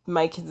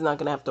my kid's not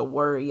gonna have to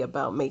worry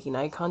about making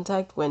eye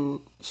contact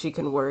when she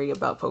can worry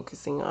about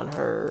focusing on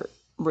her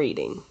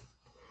reading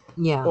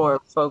Yeah. or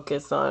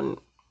focus on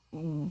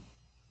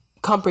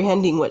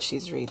comprehending what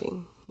she's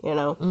reading, you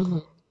know? Mm-hmm.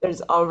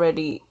 There's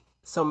already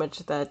so much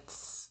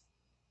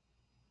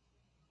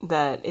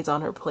that is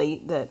on her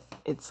plate that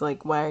it's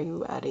like why are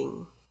you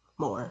adding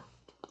more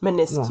Yeah.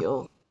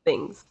 minuscule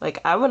things? Like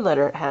I would let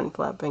her hand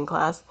flap in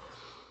class.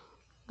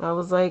 I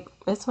was like,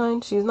 it's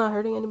fine. She's not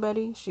hurting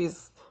anybody.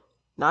 She's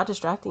not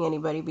distracting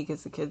anybody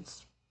because the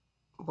kids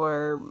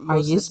were Are most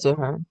of the used to time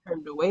her.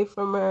 turned away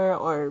from her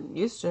or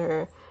used to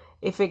her.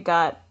 If it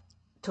got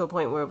to a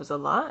point where it was a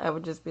lot, I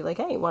would just be like,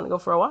 hey, want to go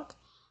for a walk?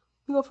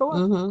 We go for a walk.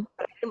 Mm-hmm.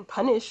 But I didn't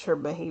punish her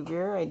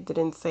behavior. I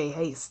didn't say,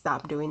 hey,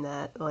 stop doing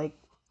that. Like,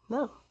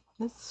 no,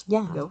 let's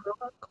Yeah. go for a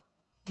walk.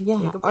 Yeah.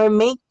 Take a break. Or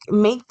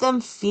make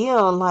them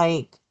feel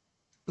like,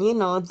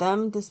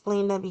 them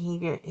displaying that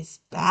behavior is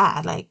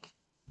bad. Like,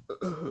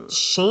 Hmm.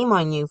 Shame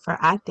on you for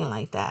acting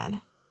like that.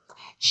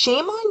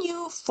 Shame on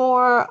you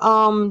for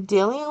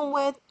dealing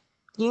with,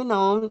 you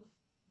know,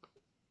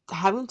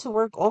 having to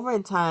work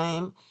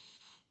overtime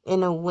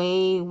in a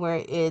way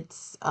where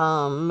it's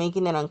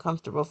making it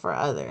uncomfortable for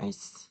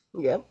others.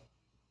 Yep.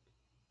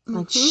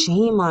 Like Hmm.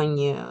 shame on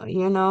you,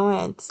 you know?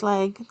 It's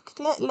like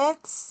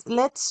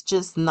let's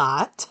just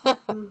not.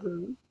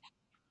 Hmm.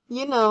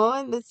 You know,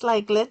 and it's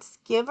like let's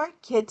give our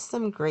kids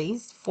some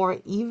grace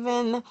for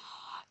even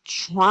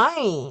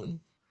trying.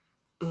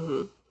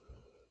 Hmm.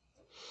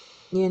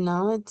 You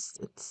know,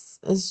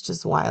 it's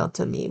just wild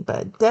to me,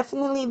 but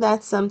definitely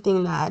that's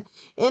something that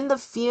in the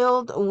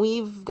field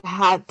we've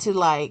had to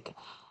like,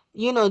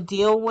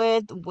 deal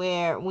with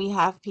where we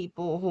have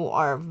people who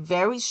are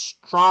very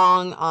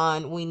strong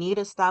on we need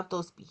to stop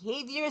those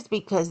behaviors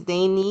because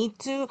they need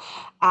to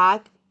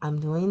act, I'm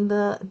doing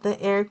the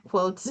air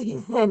quotes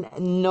again,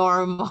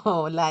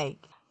 normal. Like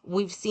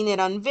we've seen it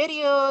on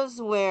videos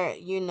where,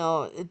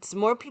 it's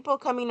more people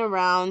coming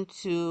around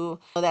to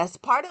that's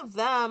part of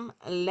them.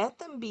 Let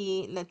them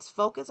be. Let's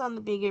focus on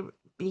the bigger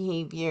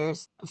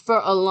behaviors.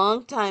 For a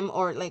long time,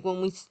 or like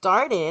when we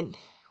started,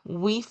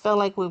 we felt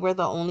like we were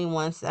the only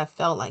ones that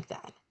felt like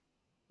that.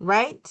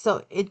 Right?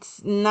 So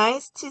it's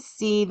nice to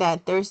see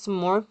that there's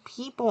more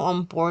people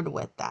on board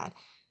with that.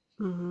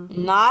 Hmm.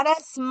 Not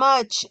as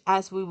much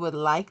as we would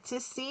like to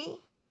see,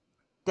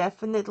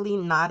 definitely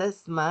not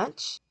as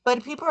much,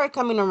 but people are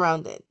coming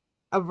around it,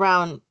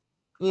 around,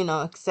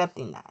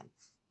 accepting that.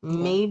 Yeah.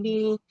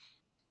 Maybe,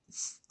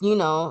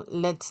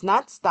 let's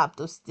not stop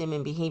those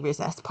stimming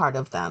behaviors as part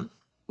of them.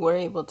 We're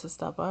able to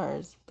stop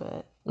ours,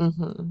 but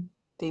Mm-hmm.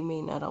 they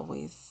may not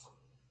always.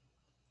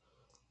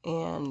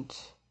 And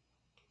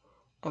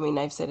I mean,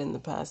 I've said in the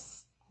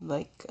past,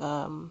 like,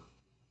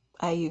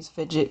 I use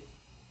fidget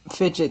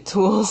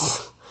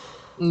tools.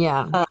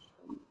 Yeah.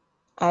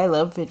 I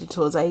love fidget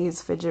tools. I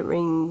use fidget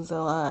rings a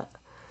lot.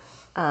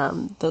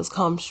 Those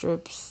calm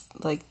strips,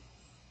 like,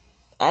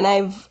 and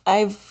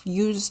I've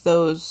used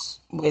those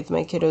with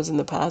my kiddos in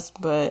the past,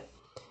 but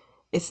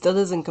it still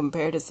doesn't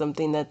compare to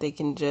something that they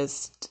can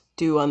just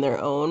do on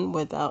their own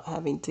without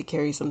having to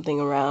carry something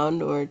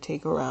around or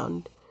take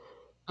around,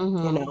 you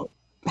Mm-hmm. know,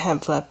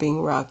 hand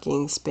flapping,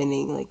 rocking,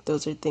 spinning. Like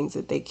those are things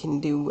that they can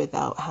do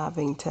without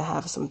having to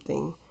have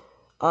something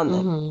on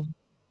them.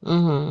 Mm-hmm.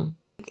 Mm-hmm.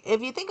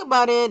 If you think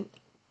about it,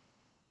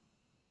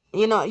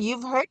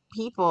 you've heard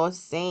people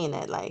saying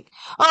it like,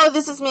 oh,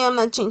 this is me, I'm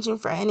not changing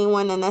for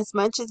anyone. And as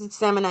much as it's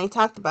Sam and I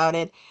talked about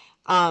it,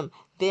 um,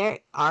 there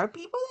are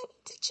people that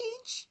need to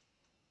change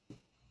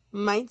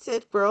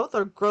mindset growth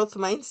or growth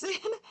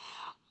mindset.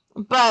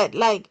 But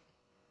like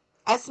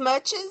as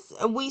much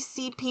as we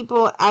see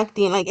people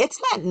acting like it's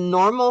not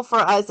normal for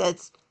us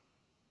as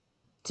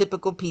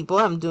typical people,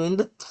 I'm doing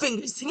the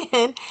fingers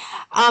again.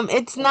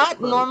 It's Air not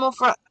quote. normal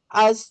for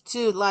us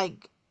to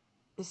like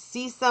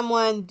see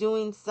someone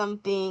doing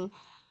something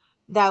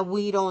that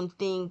we don't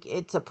think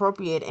it's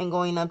appropriate and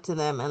going up to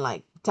them and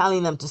like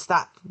telling them to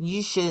stop.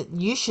 You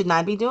should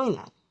not be doing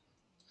that.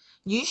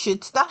 You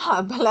should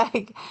stop.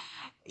 Like,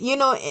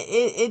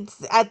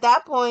 it's at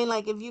that point,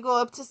 like if you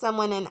go up to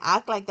someone and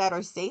act like that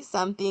or say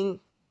something,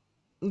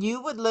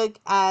 you would look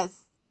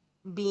as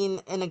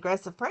being an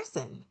aggressive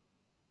person.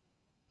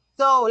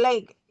 So,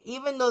 like,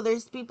 even though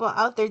there's people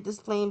out there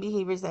displaying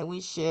behaviors that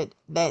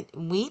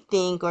we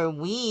think or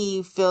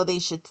we feel they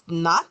should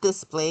not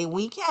display,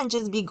 we can't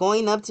just be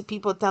going up to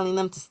people telling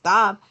them to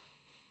stop.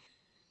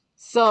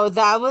 So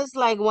that was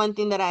like one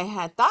thing that I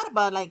had thought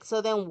about. Like,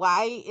 so then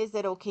why is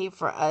it okay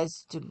for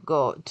us to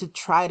go to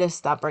try to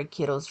stop our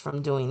kiddos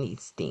from doing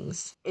these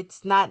things?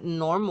 It's not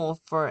normal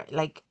for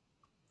like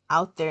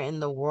out there in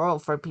the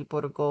world for people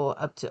to go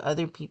up to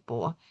other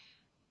people,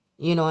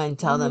 and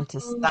tell them to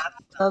Mm, stop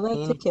tell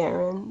that to something.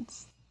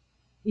 Karens.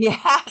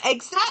 Yeah,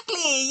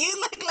 exactly. You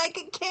look like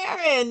a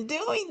Karen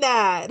doing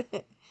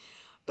that.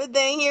 But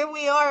then here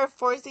we are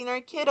forcing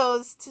our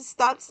kiddos to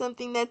stop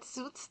something that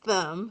suits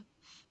them,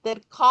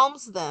 that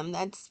calms them,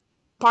 that's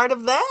part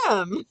of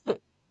them.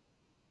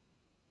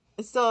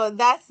 So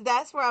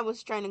that's where I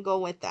was trying to go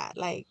with that.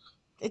 Like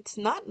it's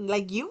not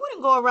like you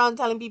wouldn't go around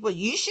telling people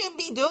you shouldn't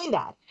be doing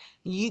that.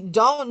 You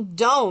don't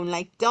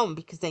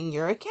because then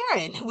you're a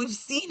Karen. We've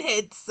seen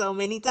it so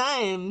many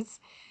times.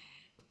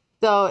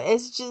 So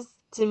it's just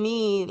to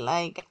me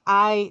like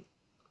I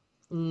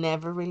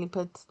never really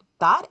put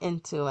thought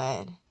into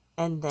it.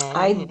 And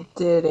I then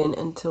didn't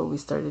until we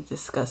started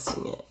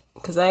discussing it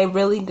because I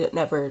really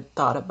never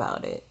thought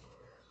about it.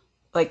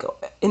 Like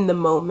in the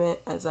moment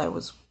as I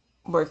was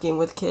working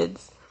with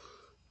kids,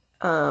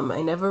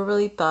 I never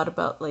really thought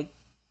about like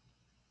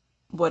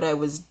what I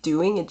was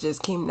doing. It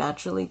just came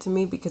naturally to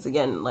me because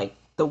again, like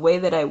the way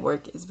that I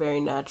work is very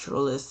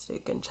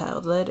naturalistic and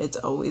child led. It's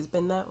always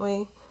been that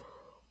way.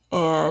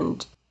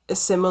 And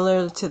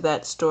similar to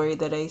that story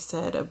that I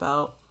said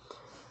about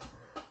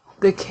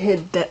the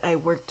kid that I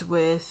worked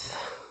with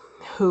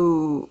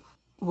who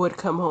would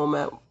come home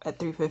at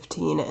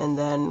 3:15 and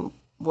then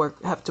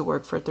have to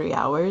work for 3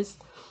 hours.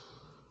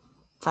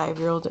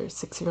 5-year old or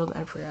 6-year old,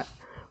 I forgot.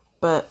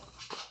 But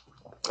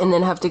and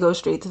then have to go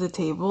straight to the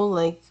table.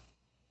 Like,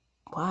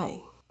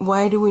 why?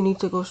 Why do we need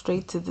to go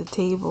straight to the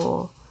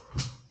table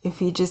if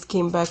he just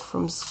came back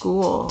from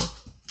school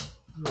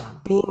Yeah.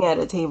 being at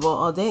a table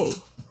all day?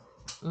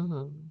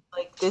 Mm-hmm.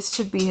 Like, this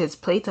should be his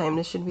playtime.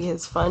 This should be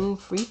his fun,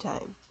 free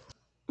time.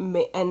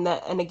 And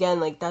again,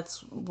 like,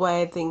 that's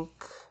why I think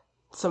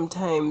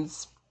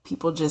sometimes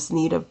people just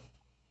need a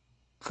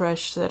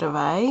fresh set of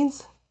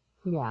eyes.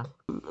 Yeah.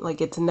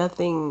 Like, it's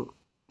nothing,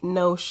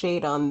 no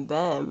shade on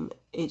them.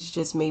 It's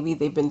just maybe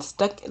they've been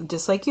stuck,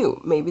 just like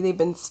you. Maybe they've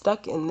been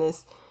stuck in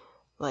this,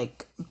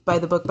 like, by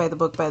the book, by the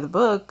book, by the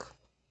book,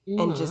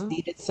 and just Mm-hmm.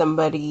 needed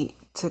somebody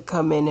to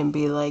come in and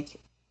be like,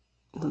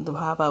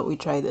 how about we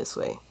try this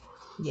way?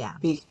 Yeah.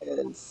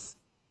 Because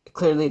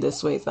clearly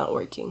this way is not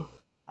working.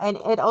 And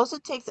it also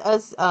takes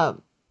us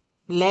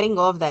letting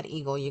go of that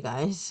ego, you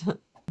guys,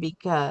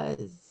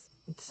 because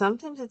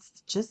sometimes it's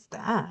just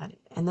that,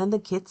 and then the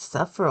kids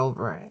suffer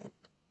over it.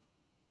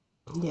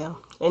 Yeah.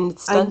 And it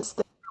And stunts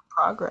their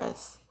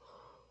progress.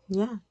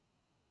 yeah,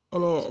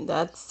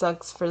 That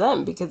sucks for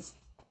them because,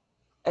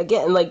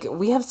 again, like,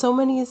 we have so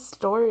many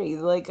stories.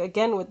 Like,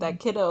 again, with that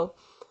kiddo,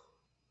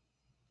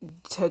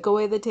 took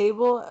away the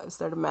table,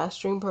 started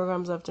mastering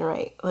programs left and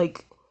right.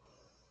 Like,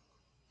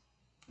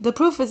 the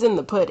proof is in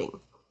the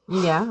pudding.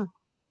 yeah.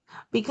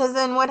 Because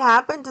then what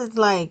happens is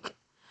like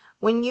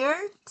when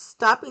you're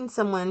stopping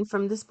someone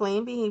from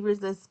displaying behaviors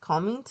that's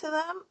calming to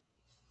them,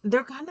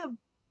 they're gonna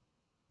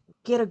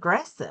get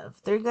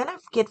aggressive. They're gonna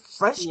get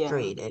Yeah.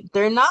 frustrated.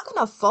 They're not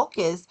gonna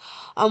focus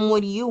on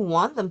what you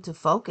want them to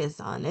focus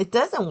on. It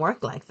doesn't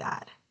work like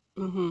that.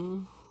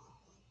 Mm-hmm.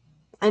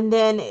 And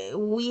then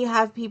we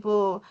have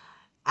people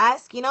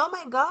asking, oh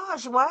my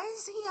gosh, why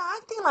is he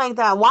acting like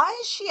that? Why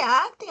is she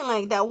acting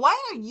like that? Why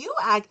are you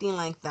acting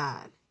like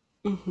that?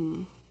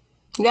 Mm-hmm.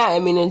 Yeah, I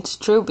mean, it's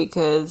true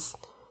because,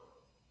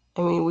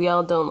 I mean, we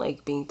all don't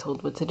like being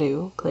told what to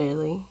do,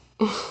 clearly.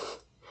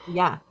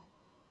 Yeah.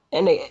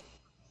 And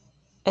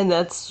and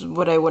that's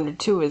what I wonder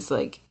too is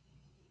like,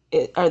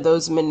 are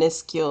those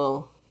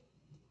minuscule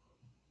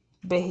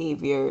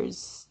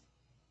behaviors,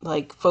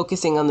 like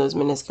focusing on those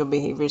minuscule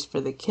behaviors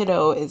for the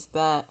kiddo, is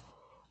that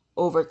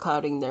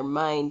overclouding their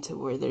mind to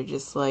where they're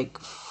just like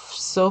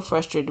so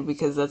frustrated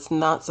because that's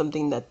not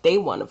something that they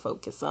want to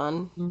focus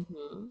on, Hmm.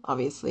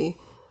 obviously.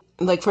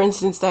 Like, for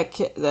instance, that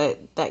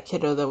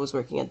kiddo that was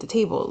working at the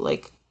table,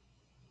 like,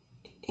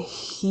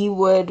 he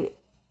would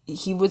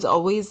he was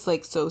always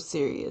like so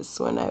serious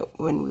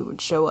when we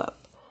would show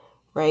up,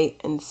 right?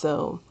 And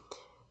so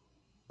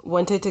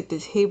once I took the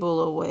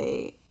table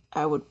away,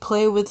 I would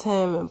play with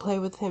him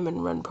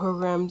and run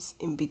programs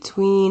in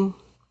between,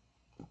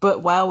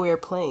 but while we were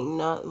playing,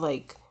 not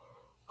like,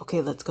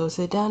 okay, let's go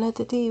sit down at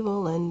the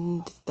table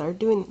and start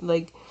doing,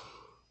 like,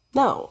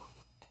 no.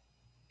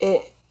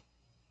 It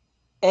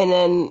And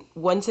then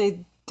once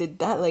I did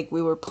that, like,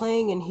 we were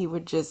playing and he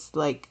would just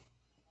like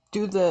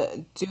do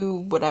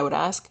what I would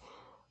ask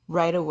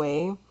right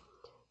away.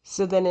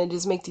 So then it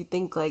just makes you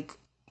think, like,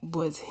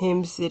 was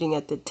him sitting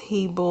at the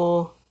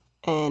table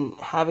and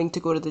having to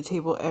go to the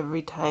table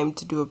every time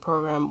to do a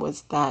program,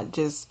 was that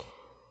just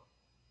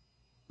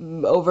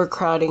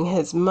overcrowding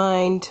his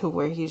mind to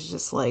where he's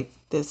just like,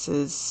 this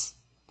is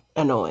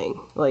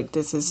annoying. Like,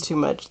 this is too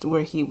much,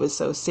 where he was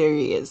so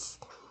serious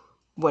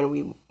when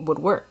we would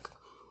work.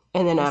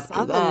 And then It after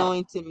sounds that,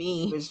 annoying to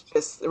he me. was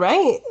just,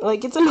 right?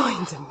 Like, it's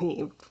annoying to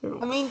me.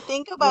 I mean,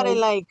 think about it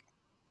Like, like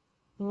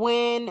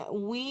when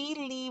we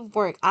leave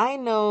work, I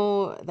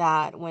know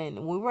that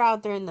when we were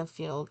out there in the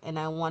field and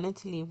I wanted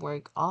to leave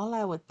work, all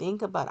I would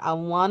think about, I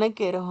want to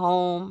get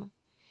home,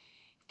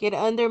 get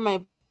under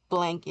my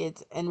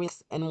blankets and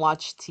relax and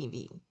watch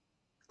TV.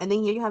 And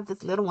then here you have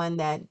this little one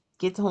that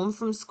gets home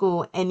from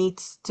school and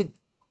needs to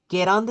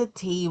get on the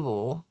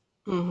table.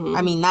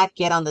 I mm-hmm. mean, not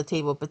get on the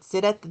table, but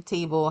sit at the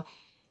table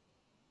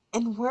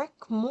and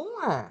work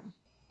more.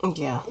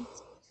 Yeah.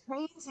 It's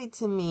crazy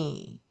to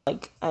me.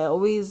 Like, I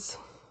always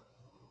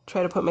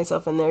try to put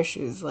myself in their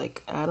shoes.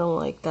 Like, I don't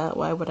like that.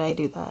 Why would I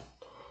do that?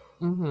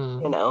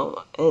 You Mm-hmm.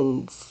 know?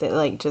 And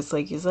like, just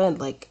like you said,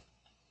 like,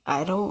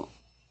 I don't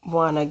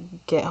want to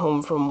get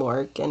home from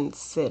work and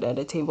sit at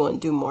a table and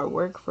do more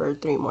work for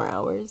 3 more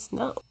hours.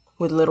 No.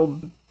 With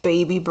little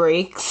baby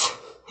breaks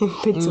in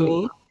Mm.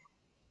 between.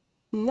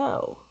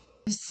 No.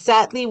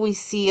 Sadly, we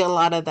see a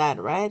lot of that,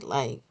 right?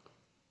 Like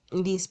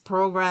these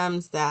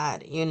programs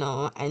that,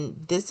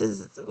 and this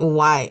is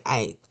why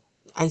I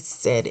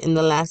said in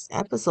the last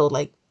episode,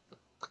 like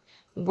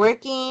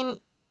working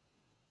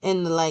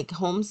in the like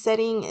home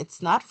setting,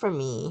 it's not for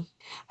me.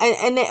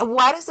 And then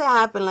why does it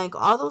happen? Like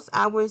all those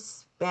hours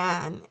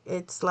span,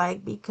 it's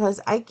like because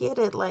I get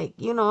it, like,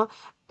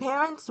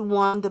 parents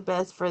want the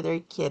best for their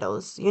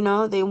kiddos,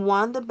 they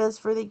want the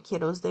best for their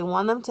kiddos. They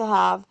want them to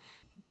have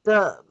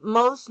the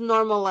most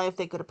normal life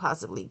they could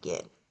possibly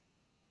get,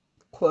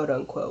 Quote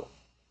unquote.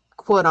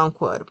 quote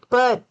unquote.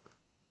 But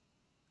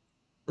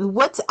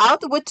what's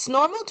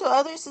normal to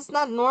others is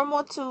not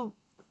normal to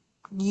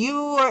you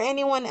or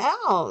anyone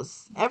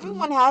else.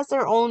 Everyone has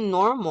their own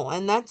normal,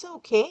 and that's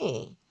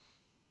okay.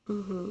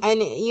 Mm-hmm.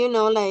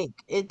 And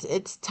like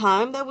it's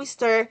time that we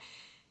start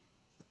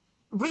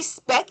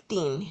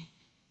respecting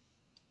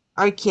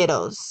our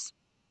kiddos.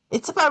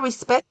 It's about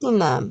respecting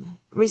them,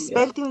 Yep.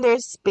 respecting their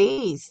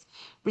space,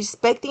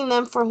 respecting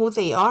them for who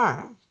they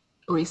are,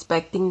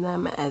 Respecting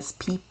them as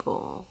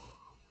people.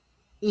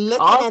 looking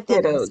All at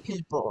them as kiddos.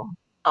 people.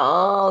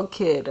 All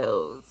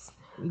kiddos.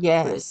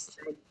 Yes.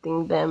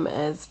 Respecting them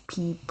as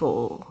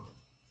people.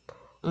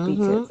 Mm-hmm.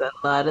 Because a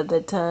lot of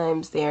the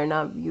times they are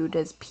not viewed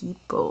as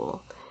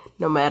people.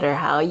 No matter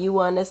how you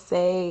want to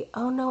say,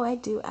 oh no, I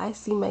do. I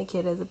see my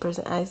kid as a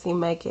person. I see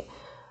my kid.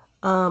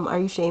 Are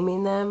you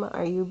shaming them?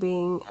 Are you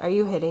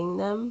hitting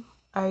them?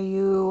 Are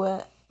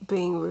you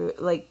being rude?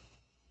 Like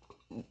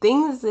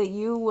things that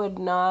you would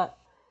not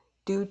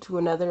do to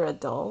another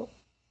adult,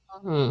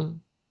 Mm-hmm.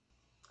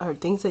 or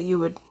things that you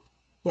would,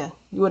 yeah,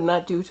 you would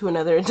not do to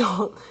another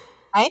adult.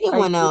 Are you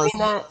Anyone else?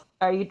 doing that?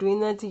 Are you doing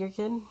that to your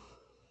kid?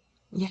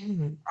 Yeah.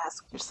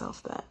 Ask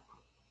yourself that.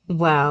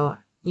 Wow.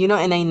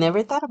 And I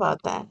never thought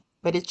about that,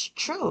 but it's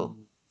true.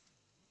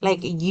 Like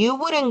you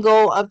wouldn't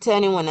go up to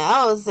anyone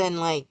else and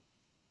like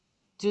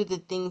do the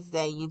things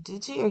that you do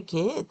to your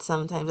kids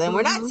sometimes. And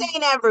we're not Hmm.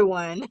 saying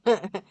everyone,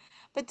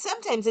 but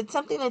sometimes it's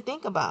something to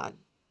think about.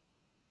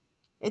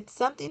 It's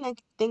something to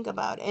think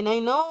about. And I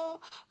know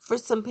for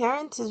some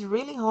parents it's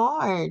really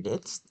hard.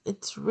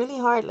 It's really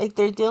hard. Like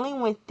they're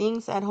dealing with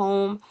things at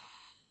home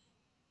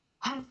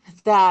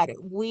that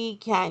we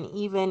can't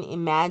even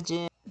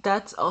imagine.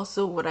 That's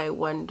also what I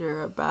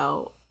wonder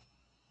about,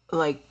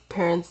 like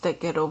parents that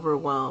get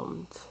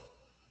overwhelmed.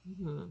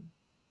 Mhm.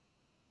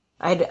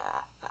 I'd,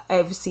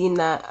 I've seen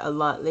that a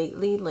lot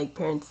lately, like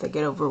parents that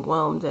get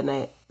overwhelmed, and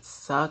it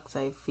sucks.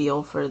 I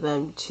feel for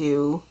them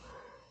too.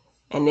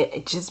 And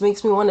it just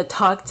makes me want to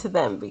talk to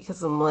them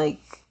because I'm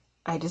like,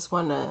 I just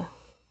want to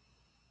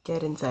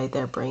get inside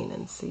their brain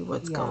and see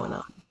what's going Yeah.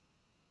 on.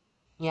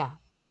 Yeah.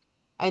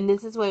 And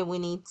this is why we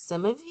need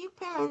some of you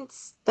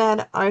parents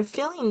that are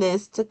feeling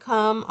this to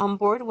come on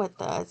board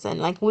with us. And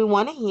like, we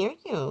want to hear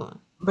you.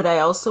 But I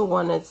also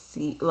want to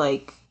see,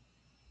 like,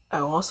 I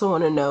also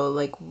want to know,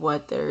 like,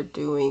 what they're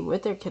doing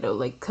with their kiddo.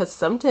 Like, because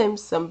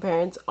sometimes some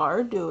parents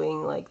are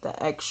doing, like, the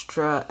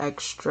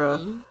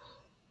Mhm.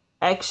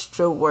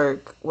 extra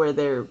work where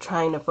they're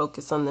trying to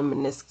focus on the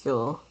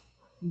minuscule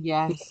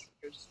Yes.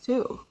 behaviors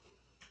too.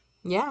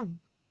 Yeah.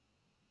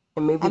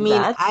 And maybe I mean,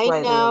 that's I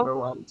why they're know.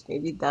 overwhelmed.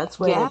 Maybe that's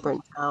why they're Yeah.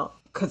 burnt out.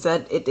 Because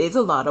that it is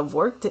a lot of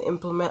work to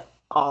implement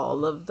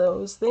all of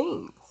those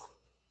things.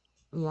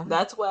 Yeah.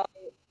 That's why,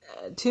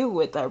 too,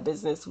 with our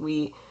business,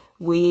 we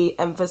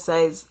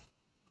emphasize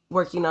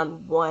working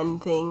on one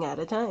thing at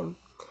a time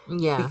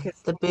Yeah.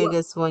 because The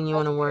biggest one you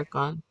want to work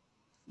on.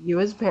 you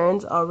as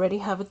parents already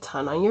have a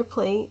ton on your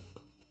plate,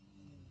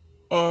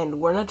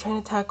 and we're not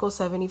trying to tackle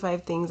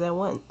 75 things at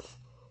once.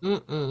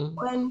 Mm-mm.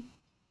 One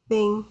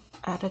thing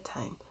at a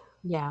time.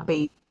 Yeah.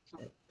 Baby.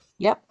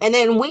 Yep. And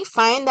then we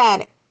find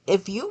that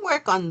if you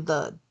work on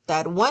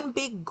that one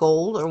big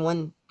goal or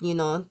one,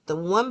 the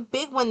one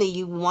big one that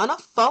you want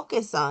to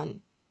focus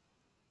on,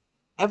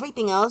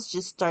 everything else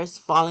just starts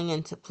falling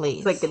into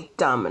It's like place. a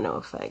domino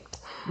effect.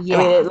 I mean,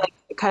 Yeah.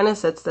 it kind of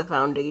sets the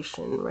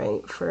foundation,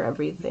 right, for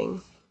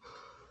everything.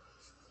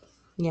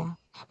 Yeah.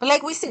 But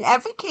like we said,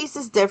 every case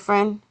is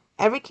different.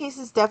 Every case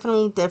is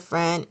definitely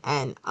different.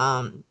 And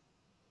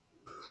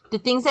the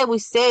things that we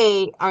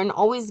say aren't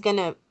always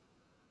gonna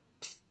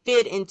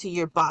fit into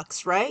your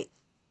box, right?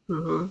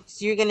 Hmm.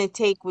 So you're gonna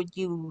take what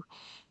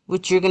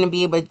you're gonna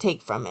be able to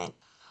take from it.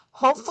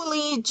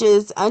 Hopefully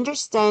just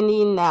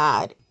understanding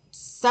that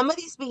some of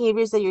these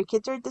behaviors that your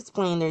kids are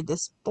displaying, they're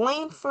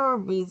displaying for a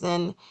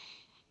reason.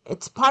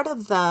 It's part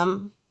of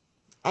them.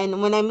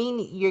 And when I mean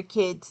your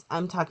kids,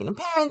 I'm talking to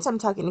parents, I'm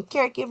talking to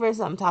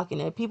caregivers, I'm talking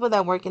to people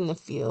that work in the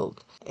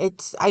field.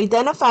 It's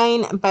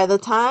identifying by the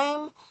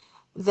time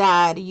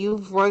that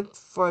you've worked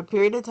for a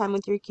period of time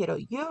with your kiddo,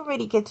 you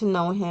already get to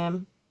know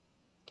him.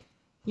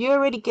 You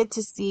already get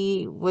to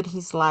see what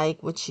he's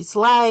like, what she's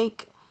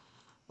like.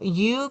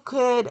 You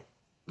could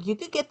you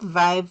could get the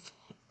vibe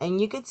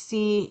and you could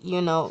see,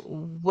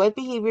 what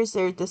behaviors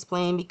they're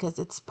displaying because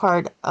it's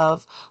part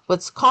of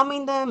what's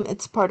calming them,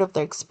 it's part of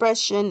their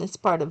expression, it's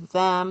part of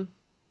them.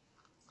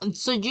 And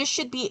so you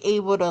should be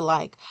able to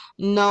like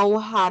know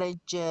how to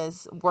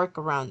just work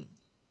around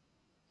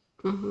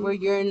Hmm. where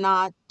you're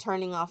not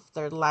turning off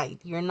their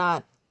light. You're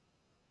not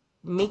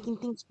making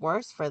things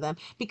worse for them.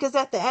 Because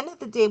at the end of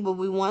the day, what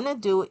we want to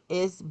do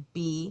is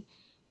be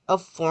a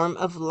form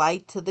of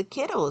light to the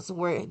kiddos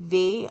where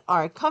they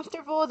are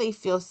comfortable, they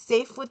feel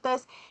safe with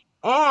us,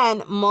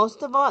 and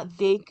most of all,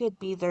 they could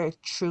be their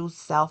true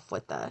self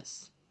with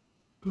us.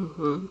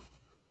 Hmm.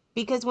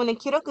 Because when a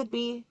kiddo could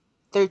be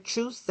their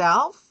true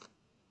self,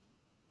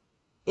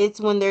 it's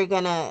when they're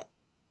gonna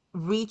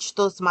reach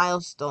those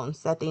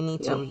milestones that they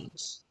need to Yep.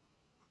 reach.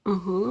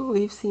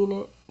 We've seen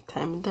it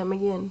time and time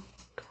again.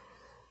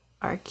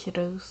 Our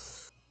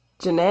kiddos.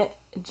 Jeanette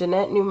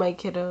knew my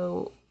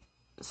kiddo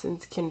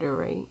since kinder,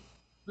 right?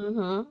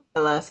 Mm-hmm.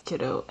 The last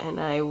kiddo, and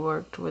I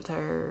worked with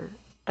her.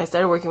 I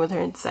started working with her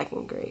in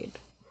second grade.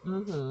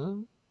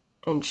 Mm-hmm.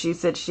 And she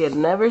said she had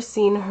never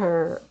seen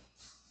her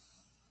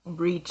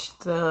reach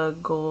the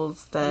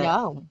goals that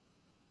No.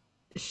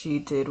 she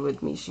did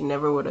with me. She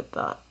never would have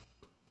thought.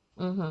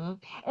 Mm-hmm.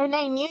 And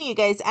I knew you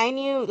guys, I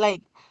knew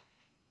like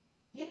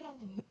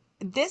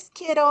this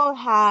kiddo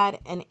had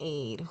an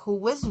aide who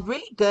was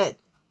really good.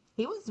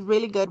 He was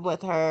really good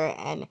with her,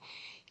 and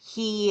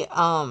he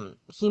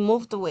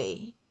moved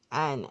away,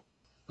 and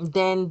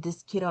then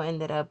this kiddo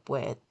ended up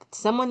with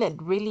someone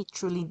that really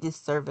truly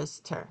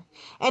disserviced her.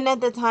 And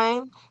at the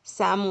time,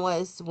 Sam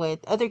was with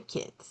other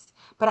kids.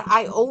 But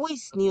I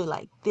always knew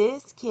like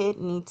this kid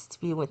needs to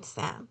be with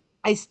Sam.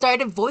 I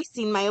started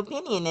voicing my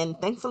opinion, and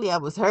thankfully I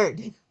was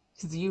heard.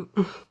 Because you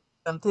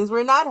some things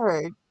were not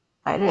heard.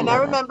 I didn't And I know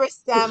that. remember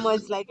Sam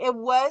was like, it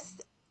was,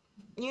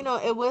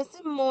 it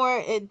wasn't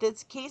more,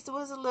 this case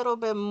was a little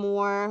bit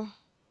more,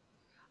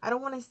 I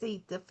don't want to say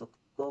difficult.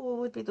 What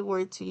would be the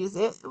word to use?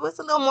 It was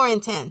a little more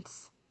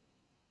intense,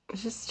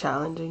 It's just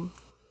challenging.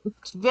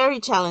 very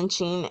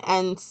challenging.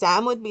 And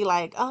Sam would be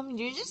like,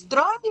 you're just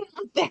throwing it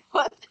out there.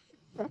 What?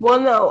 Well,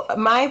 no,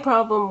 my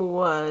problem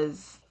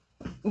was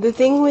the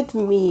thing with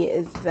me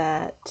is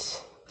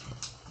that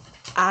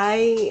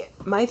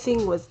my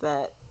thing was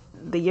that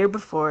the year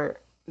before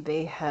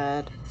they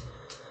had,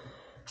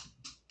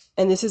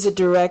 and this is a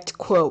direct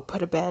quote,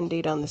 put a band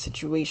aid on the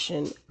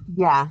situation.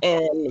 Yeah,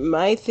 And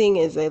my thing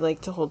is, I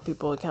like to hold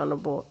people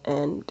accountable,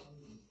 and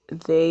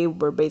they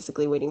were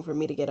basically waiting for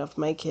me to get off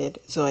my kid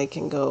so I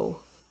can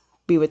go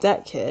be with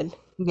that kid.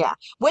 yeah.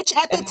 Which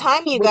at the And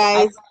time, you which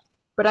I, guys,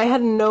 but I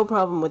had no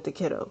problem with the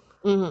kiddo.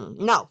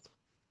 no.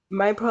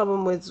 My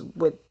problem was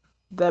with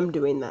them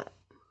doing that.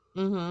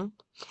 Hmm.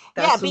 Yeah,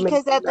 That's what makes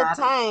because me at the mad.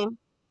 time,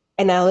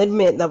 And I'll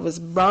admit that was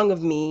wrong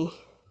of me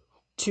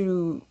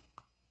to,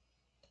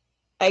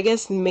 I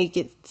guess, make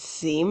it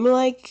seem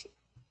like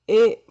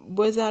it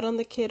was out on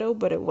the kiddo,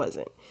 but it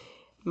wasn't.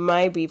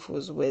 My beef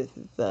was with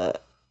the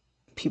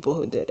people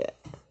who did it.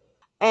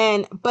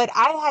 but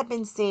I had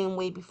been saying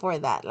way before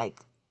that, like,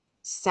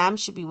 Sam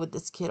should be with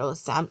this kiddo.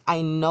 Sam,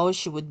 I know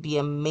she would be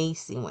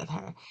amazing with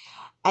her.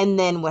 And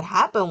then what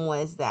happened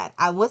was that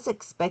I was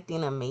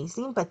expecting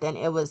amazing, but then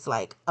it was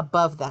like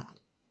above that.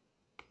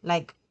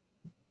 Like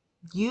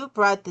you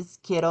brought this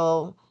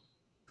kiddo,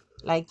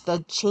 like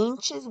the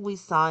changes we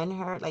saw in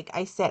her, like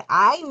I said,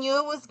 I knew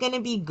it was gonna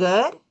be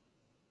good,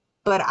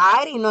 but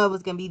I didn't know it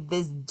was gonna be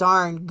this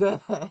darn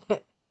good.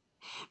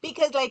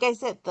 Because like I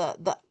said,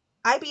 the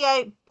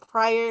IBI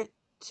prior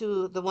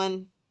to the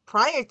one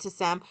prior to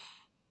Sam,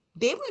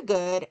 they were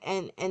good,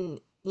 and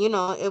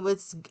it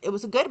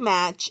was a good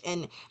match,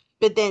 and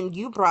but then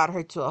you brought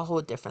her to a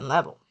whole different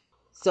level.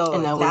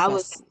 And So now we're that best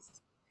was,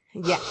 friends.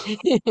 yeah.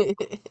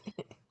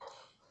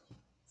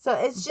 So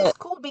it's But just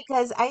cool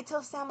because I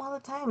tell Sam all the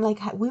time, like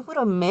we would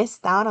have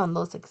missed out on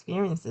those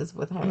experiences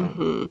with her.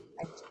 hmm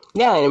I,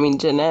 yeah, I mean,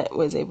 Jeanette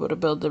was able to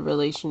build a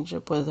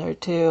relationship with her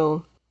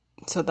too.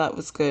 So that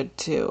was good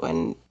too.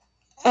 And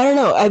I don't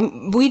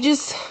know.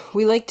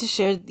 We like to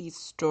share these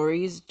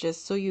stories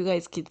just so you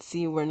guys can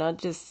see we're not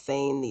just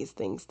saying these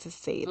things to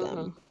say hmm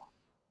them.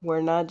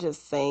 We're not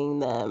just saying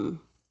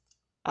them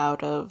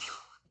out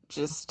of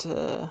just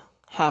to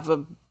have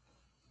a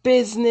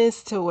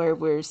business to where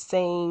we're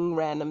saying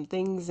random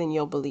things and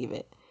you'll believe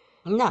it.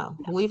 No,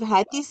 we've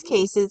had these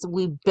cases.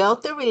 We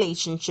built the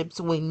relationships.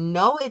 We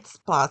know it's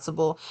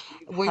possible.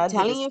 We've We're had the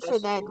telling you for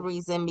that discussion.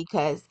 reason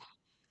because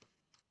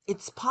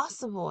it's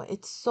possible.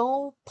 It's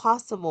so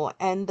possible.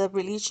 And the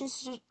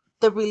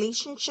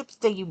relationships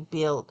that you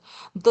build,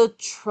 the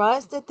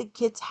trust that the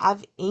kids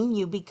have in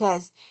you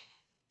because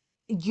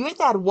you're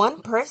that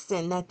one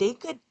person that they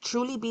could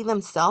truly be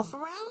themselves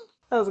around.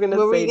 I was gonna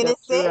What were you say, gonna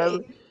say?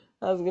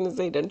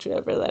 don't you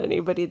ever let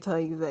anybody tell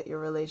you that your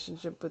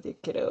relationship with your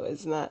kiddo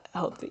is not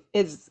healthy,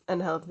 is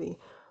unhealthy.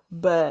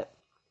 But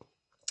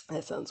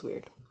that sounds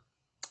weird.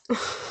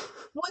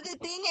 Well, the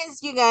thing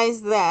is, you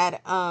guys,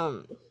 that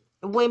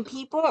when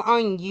people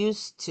aren't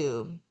used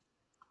to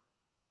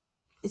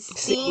Seeing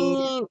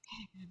seeing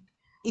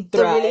the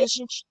thrive,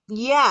 relationship,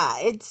 yeah,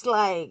 it's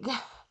like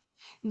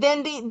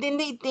then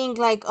they think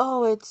like,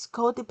 oh, it's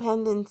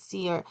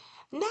codependency or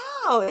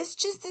no, it's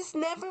just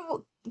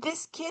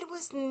this kid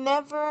was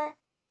never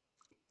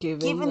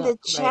given given the the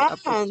right chance,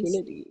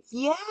 opportunities.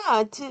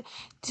 yeah,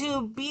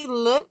 to be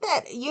looked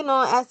at,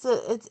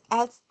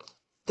 as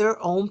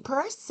their own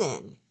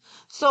person.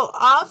 So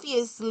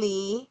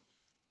obviously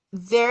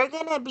they're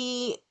gonna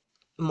be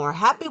more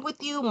happy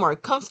with you, more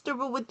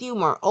comfortable with you,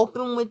 more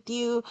open with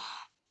you,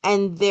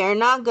 and they're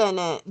not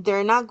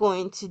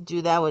going to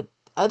do that with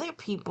other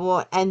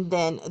people, and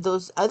then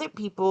those other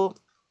people,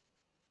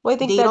 Well, I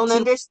think they that don't too,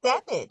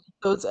 understand it.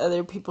 those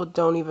other people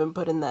don't even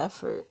put in the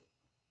effort.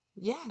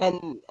 Yeah.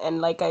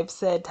 And like I've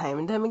said time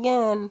and time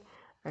again,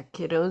 our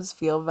kiddos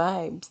feel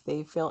vibes.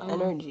 They feel Mm-hmm.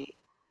 energy.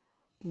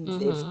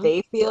 If Mm-hmm.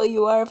 they feel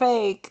you are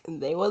fake,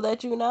 they will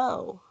let you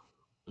know.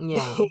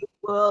 Yeah. They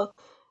will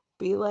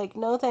be like,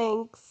 no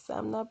thanks.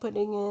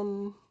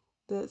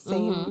 The same,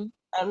 Mm-hmm.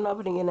 I'm not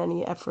putting in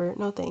any effort.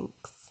 No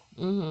thanks.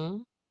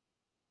 Mm-hmm.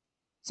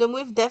 So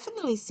we've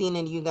definitely seen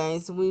it, you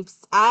guys.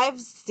 I've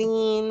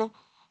seen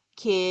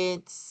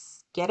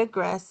kids get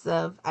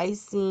aggressive. I've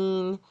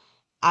seen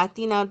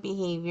acting out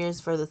behaviors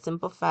for the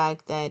simple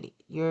fact that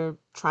you're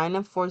trying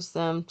to force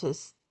them to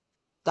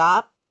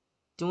stop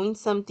doing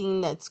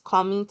something that's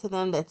calming to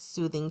them, that's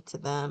soothing to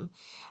them.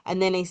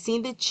 And then I've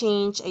seen the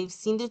change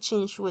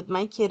with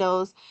my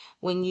kiddos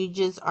when you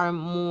just are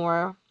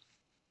more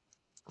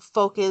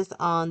focused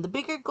on the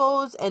bigger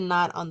goals and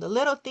not on the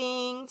little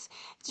things.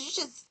 So you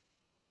just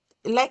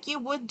like you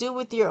would do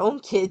with your own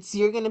kids,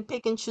 you're gonna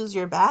pick and choose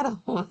your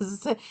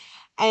battles.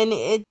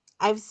 And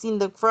I've seen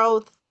the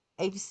growth.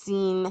 I've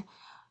seen,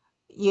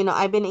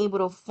 I've been able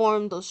to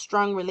form those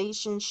strong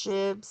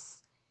relationships.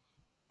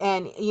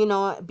 And,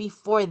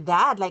 before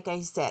that, like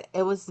I said,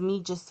 it was me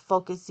just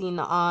focusing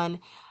on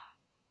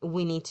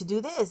we need to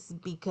do this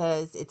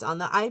because it's on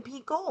the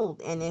IP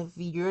gold. And if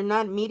you're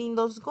not meeting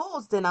those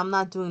goals, then I'm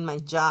not doing my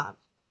job.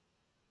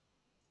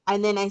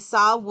 And then I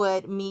saw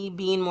what me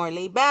being more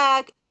laid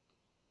back,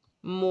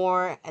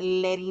 more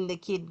letting the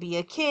kid be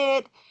a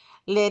kid,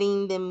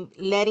 letting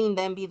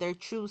them be their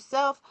true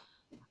self,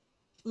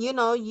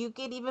 you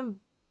get even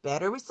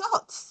better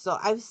results. So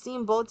I've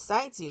seen both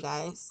sides, you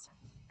guys.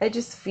 I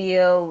just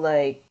feel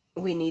like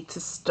we need to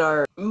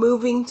start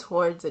moving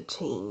towards a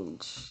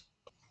change.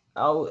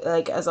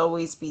 Like, as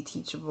always, be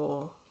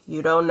teachable.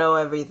 You don't know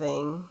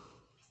everything.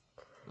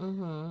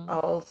 Mm-hmm.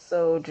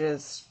 Also,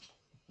 just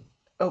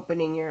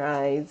opening your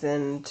eyes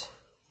and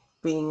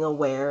being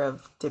aware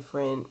of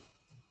different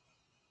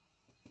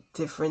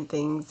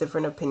things,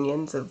 different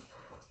opinions of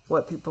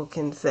what people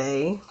can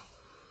say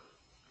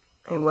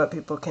and what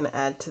people can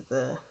add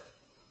to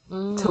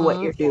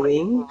what Mm-hmm. you're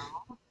doing.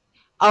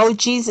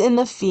 OG's in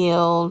the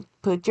field.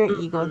 Put your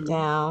ego Hmm.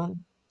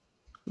 down.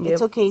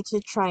 It's Yep. okay to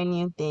try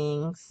new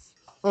things.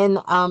 And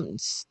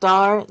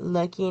start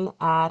looking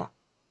at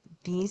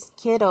these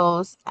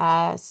kiddos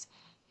as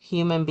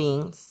human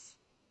beings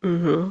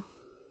Hmm.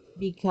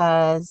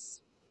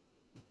 because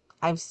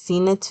I've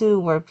seen it too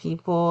where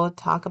people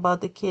talk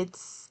about the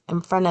kids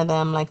in front of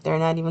them like they're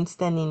not even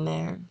standing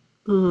there.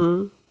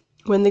 Hmm.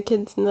 When the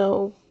kids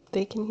know,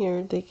 they can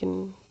hear, they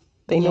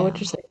know what Yeah.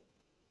 you're saying.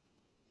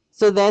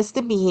 So that's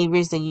the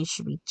behaviors that you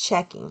should be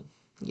checking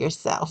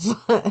yourself.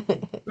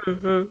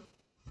 Hmm.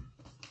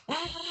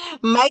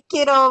 My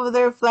kid over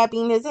there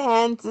flapping his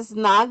hands is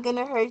not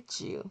gonna hurt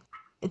you.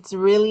 It's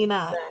really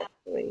not.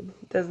 Exactly.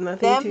 Does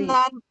nothing to Them you.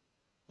 not,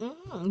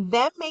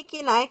 them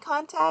making eye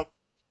contact,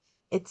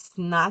 it's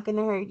not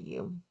gonna hurt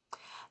you.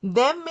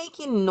 Them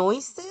making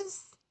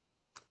noises,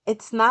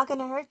 it's not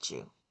gonna hurt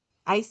you.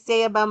 I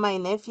say about my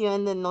nephew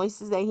and the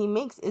noises that he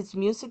makes, it's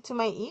music to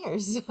my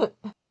ears.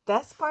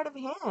 That's part of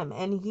him,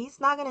 and he's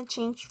not gonna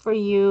change for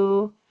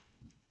you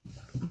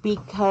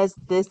because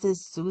this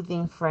is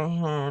soothing for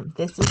him.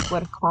 This is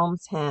what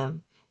calms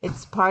him.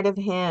 It's part of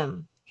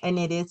him, and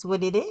it is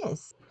what it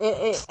is.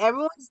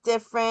 Everyone's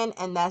different,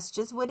 and that's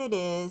just what it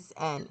is.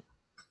 And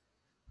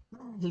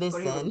What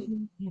do you mean?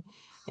 listen,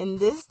 in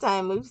this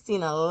time, we've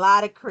seen a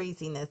lot of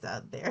craziness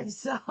out there.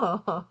 So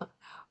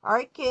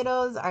our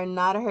kiddos are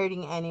not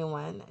hurting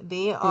anyone.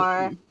 They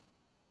are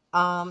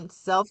Mm-mm.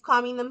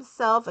 self-calming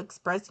themselves,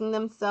 expressing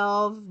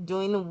themselves,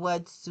 doing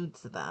what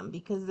suits them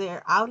because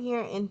they're out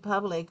here in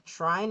public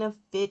trying to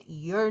fit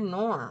your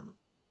norm,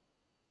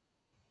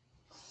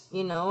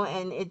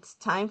 and it's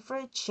time for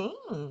a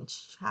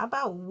change. How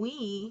about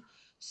we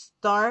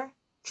start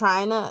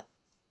trying to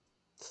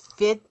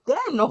fit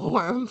their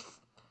norm?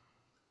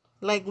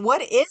 Like,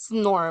 what is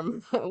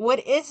norm?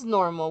 What is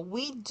normal?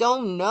 We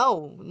don't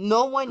know.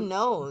 No one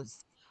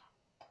knows.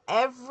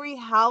 Every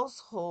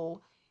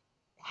household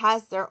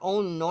has their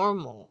own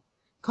normal.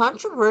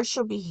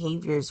 Controversial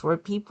behaviors where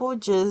people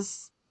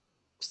just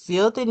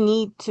feel the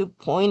need to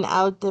point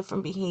out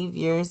different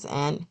behaviors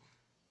and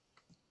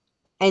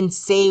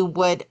say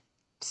what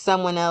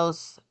someone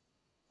else,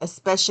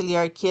 especially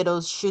our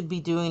kiddos, should be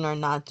doing or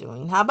not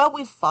doing. How about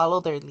we follow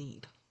their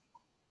lead?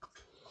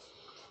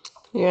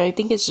 Yeah, I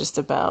think it's just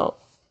about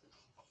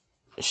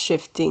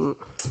shifting.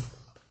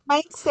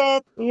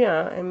 Mindset.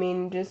 Yeah, I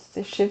mean,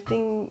 just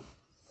shifting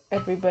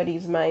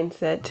everybody's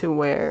mindset to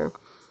where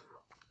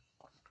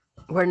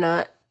we're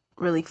not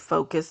really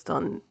focused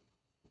on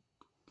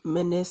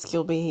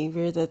minuscule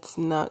behavior that's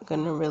not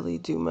gonna really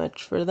do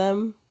much for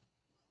them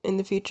in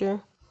the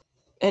future,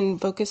 and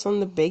focus on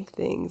the big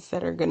things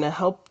that are gonna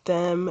help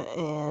them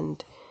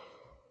and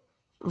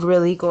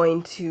really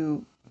going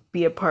to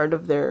be a part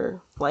of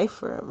their life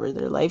forever,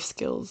 their life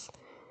skills.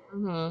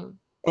 Mm-hmm.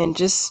 And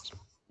just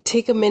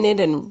take a minute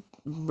and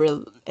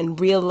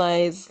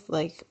realize,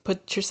 like,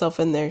 put yourself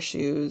in their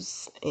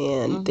shoes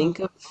and think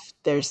Mm-hmm. of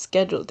their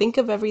schedule, think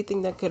of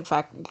everything that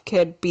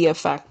could be a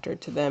factor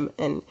to them,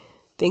 and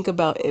think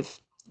about if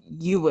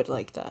you would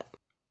like that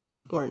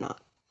or not.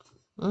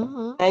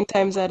 Mm-hmm. 9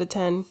 times out of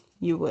 10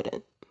 you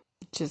wouldn't.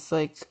 Just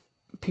like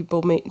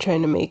people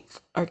trying to make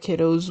our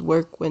kiddos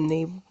work when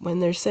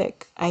they're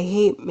sick. I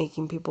hate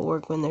making people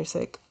work when they're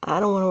sick. I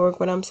don't want to work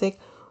when I'm sick.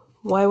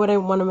 Why would I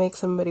want to make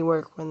somebody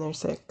work when they're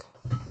sick?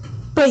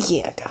 But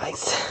yeah,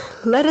 guys,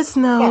 let us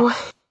Yeah. know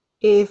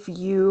if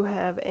you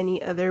have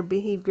any other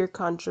behavior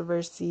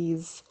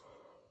controversies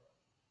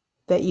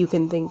that you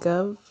can think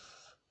of.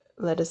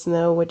 Let us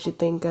know what you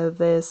think of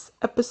this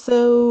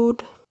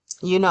episode.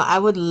 I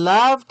would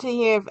love to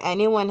hear if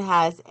anyone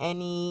has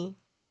any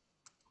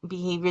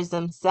behaviors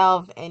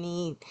themselves,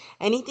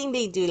 anything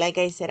they do. Like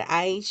I said,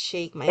 I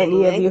shake my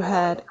Any of leg. you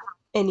had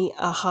any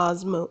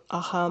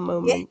aha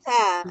moments?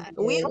 Yeah,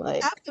 we You're have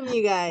like, them,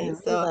 you I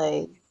guys. So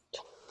realized,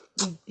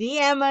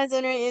 DM us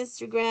on our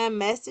Instagram,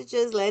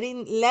 messages,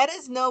 let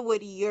us know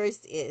what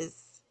yours is.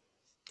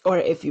 or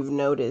if you've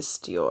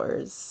noticed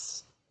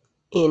yours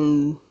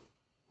in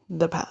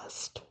the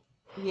past.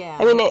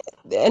 I Yeah. mean,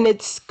 and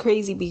it's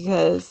crazy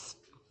because,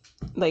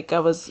 like,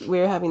 we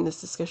were having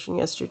this discussion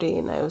yesterday,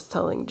 and I was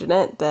telling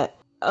Jeanette that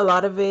a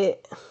lot of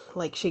it,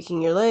 like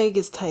shaking your leg,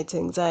 is tied to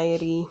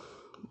anxiety.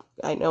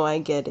 I know I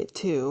get it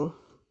too.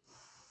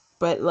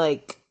 But,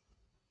 like,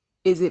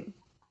 is it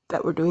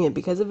that we're doing it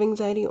because of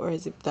anxiety, or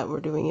is it that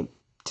we're doing it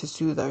to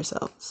soothe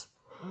ourselves?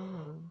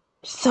 Mhm.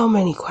 So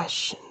many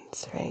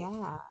questions, right?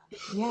 Yeah.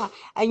 Yeah.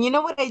 And you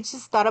know what I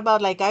just thought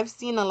about? Like I've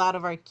seen a lot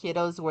of our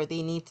kiddos where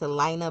they need to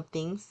line up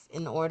things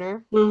in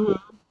order. Mm-hmm.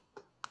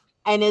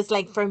 And it's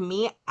like for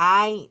me,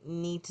 I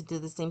need to do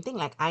the same thing.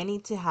 Like I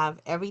need to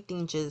have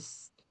everything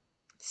just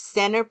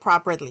centered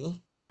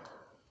properly.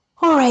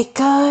 All right,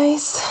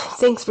 guys.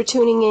 Thanks for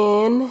tuning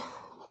in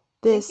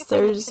Thank this you for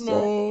listening.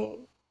 Thursday.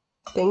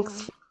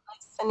 Thanks Yeah. for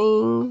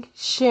listening.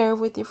 Share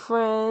with your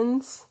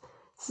friends.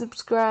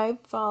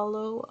 Subscribe,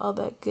 follow, all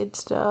that good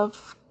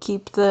stuff.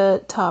 Keep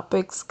the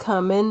topics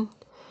coming.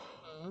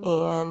 Mhm.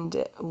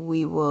 And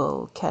we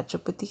will catch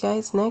up with you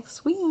guys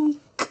next week.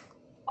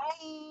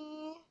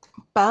 Bye.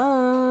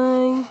 Bye.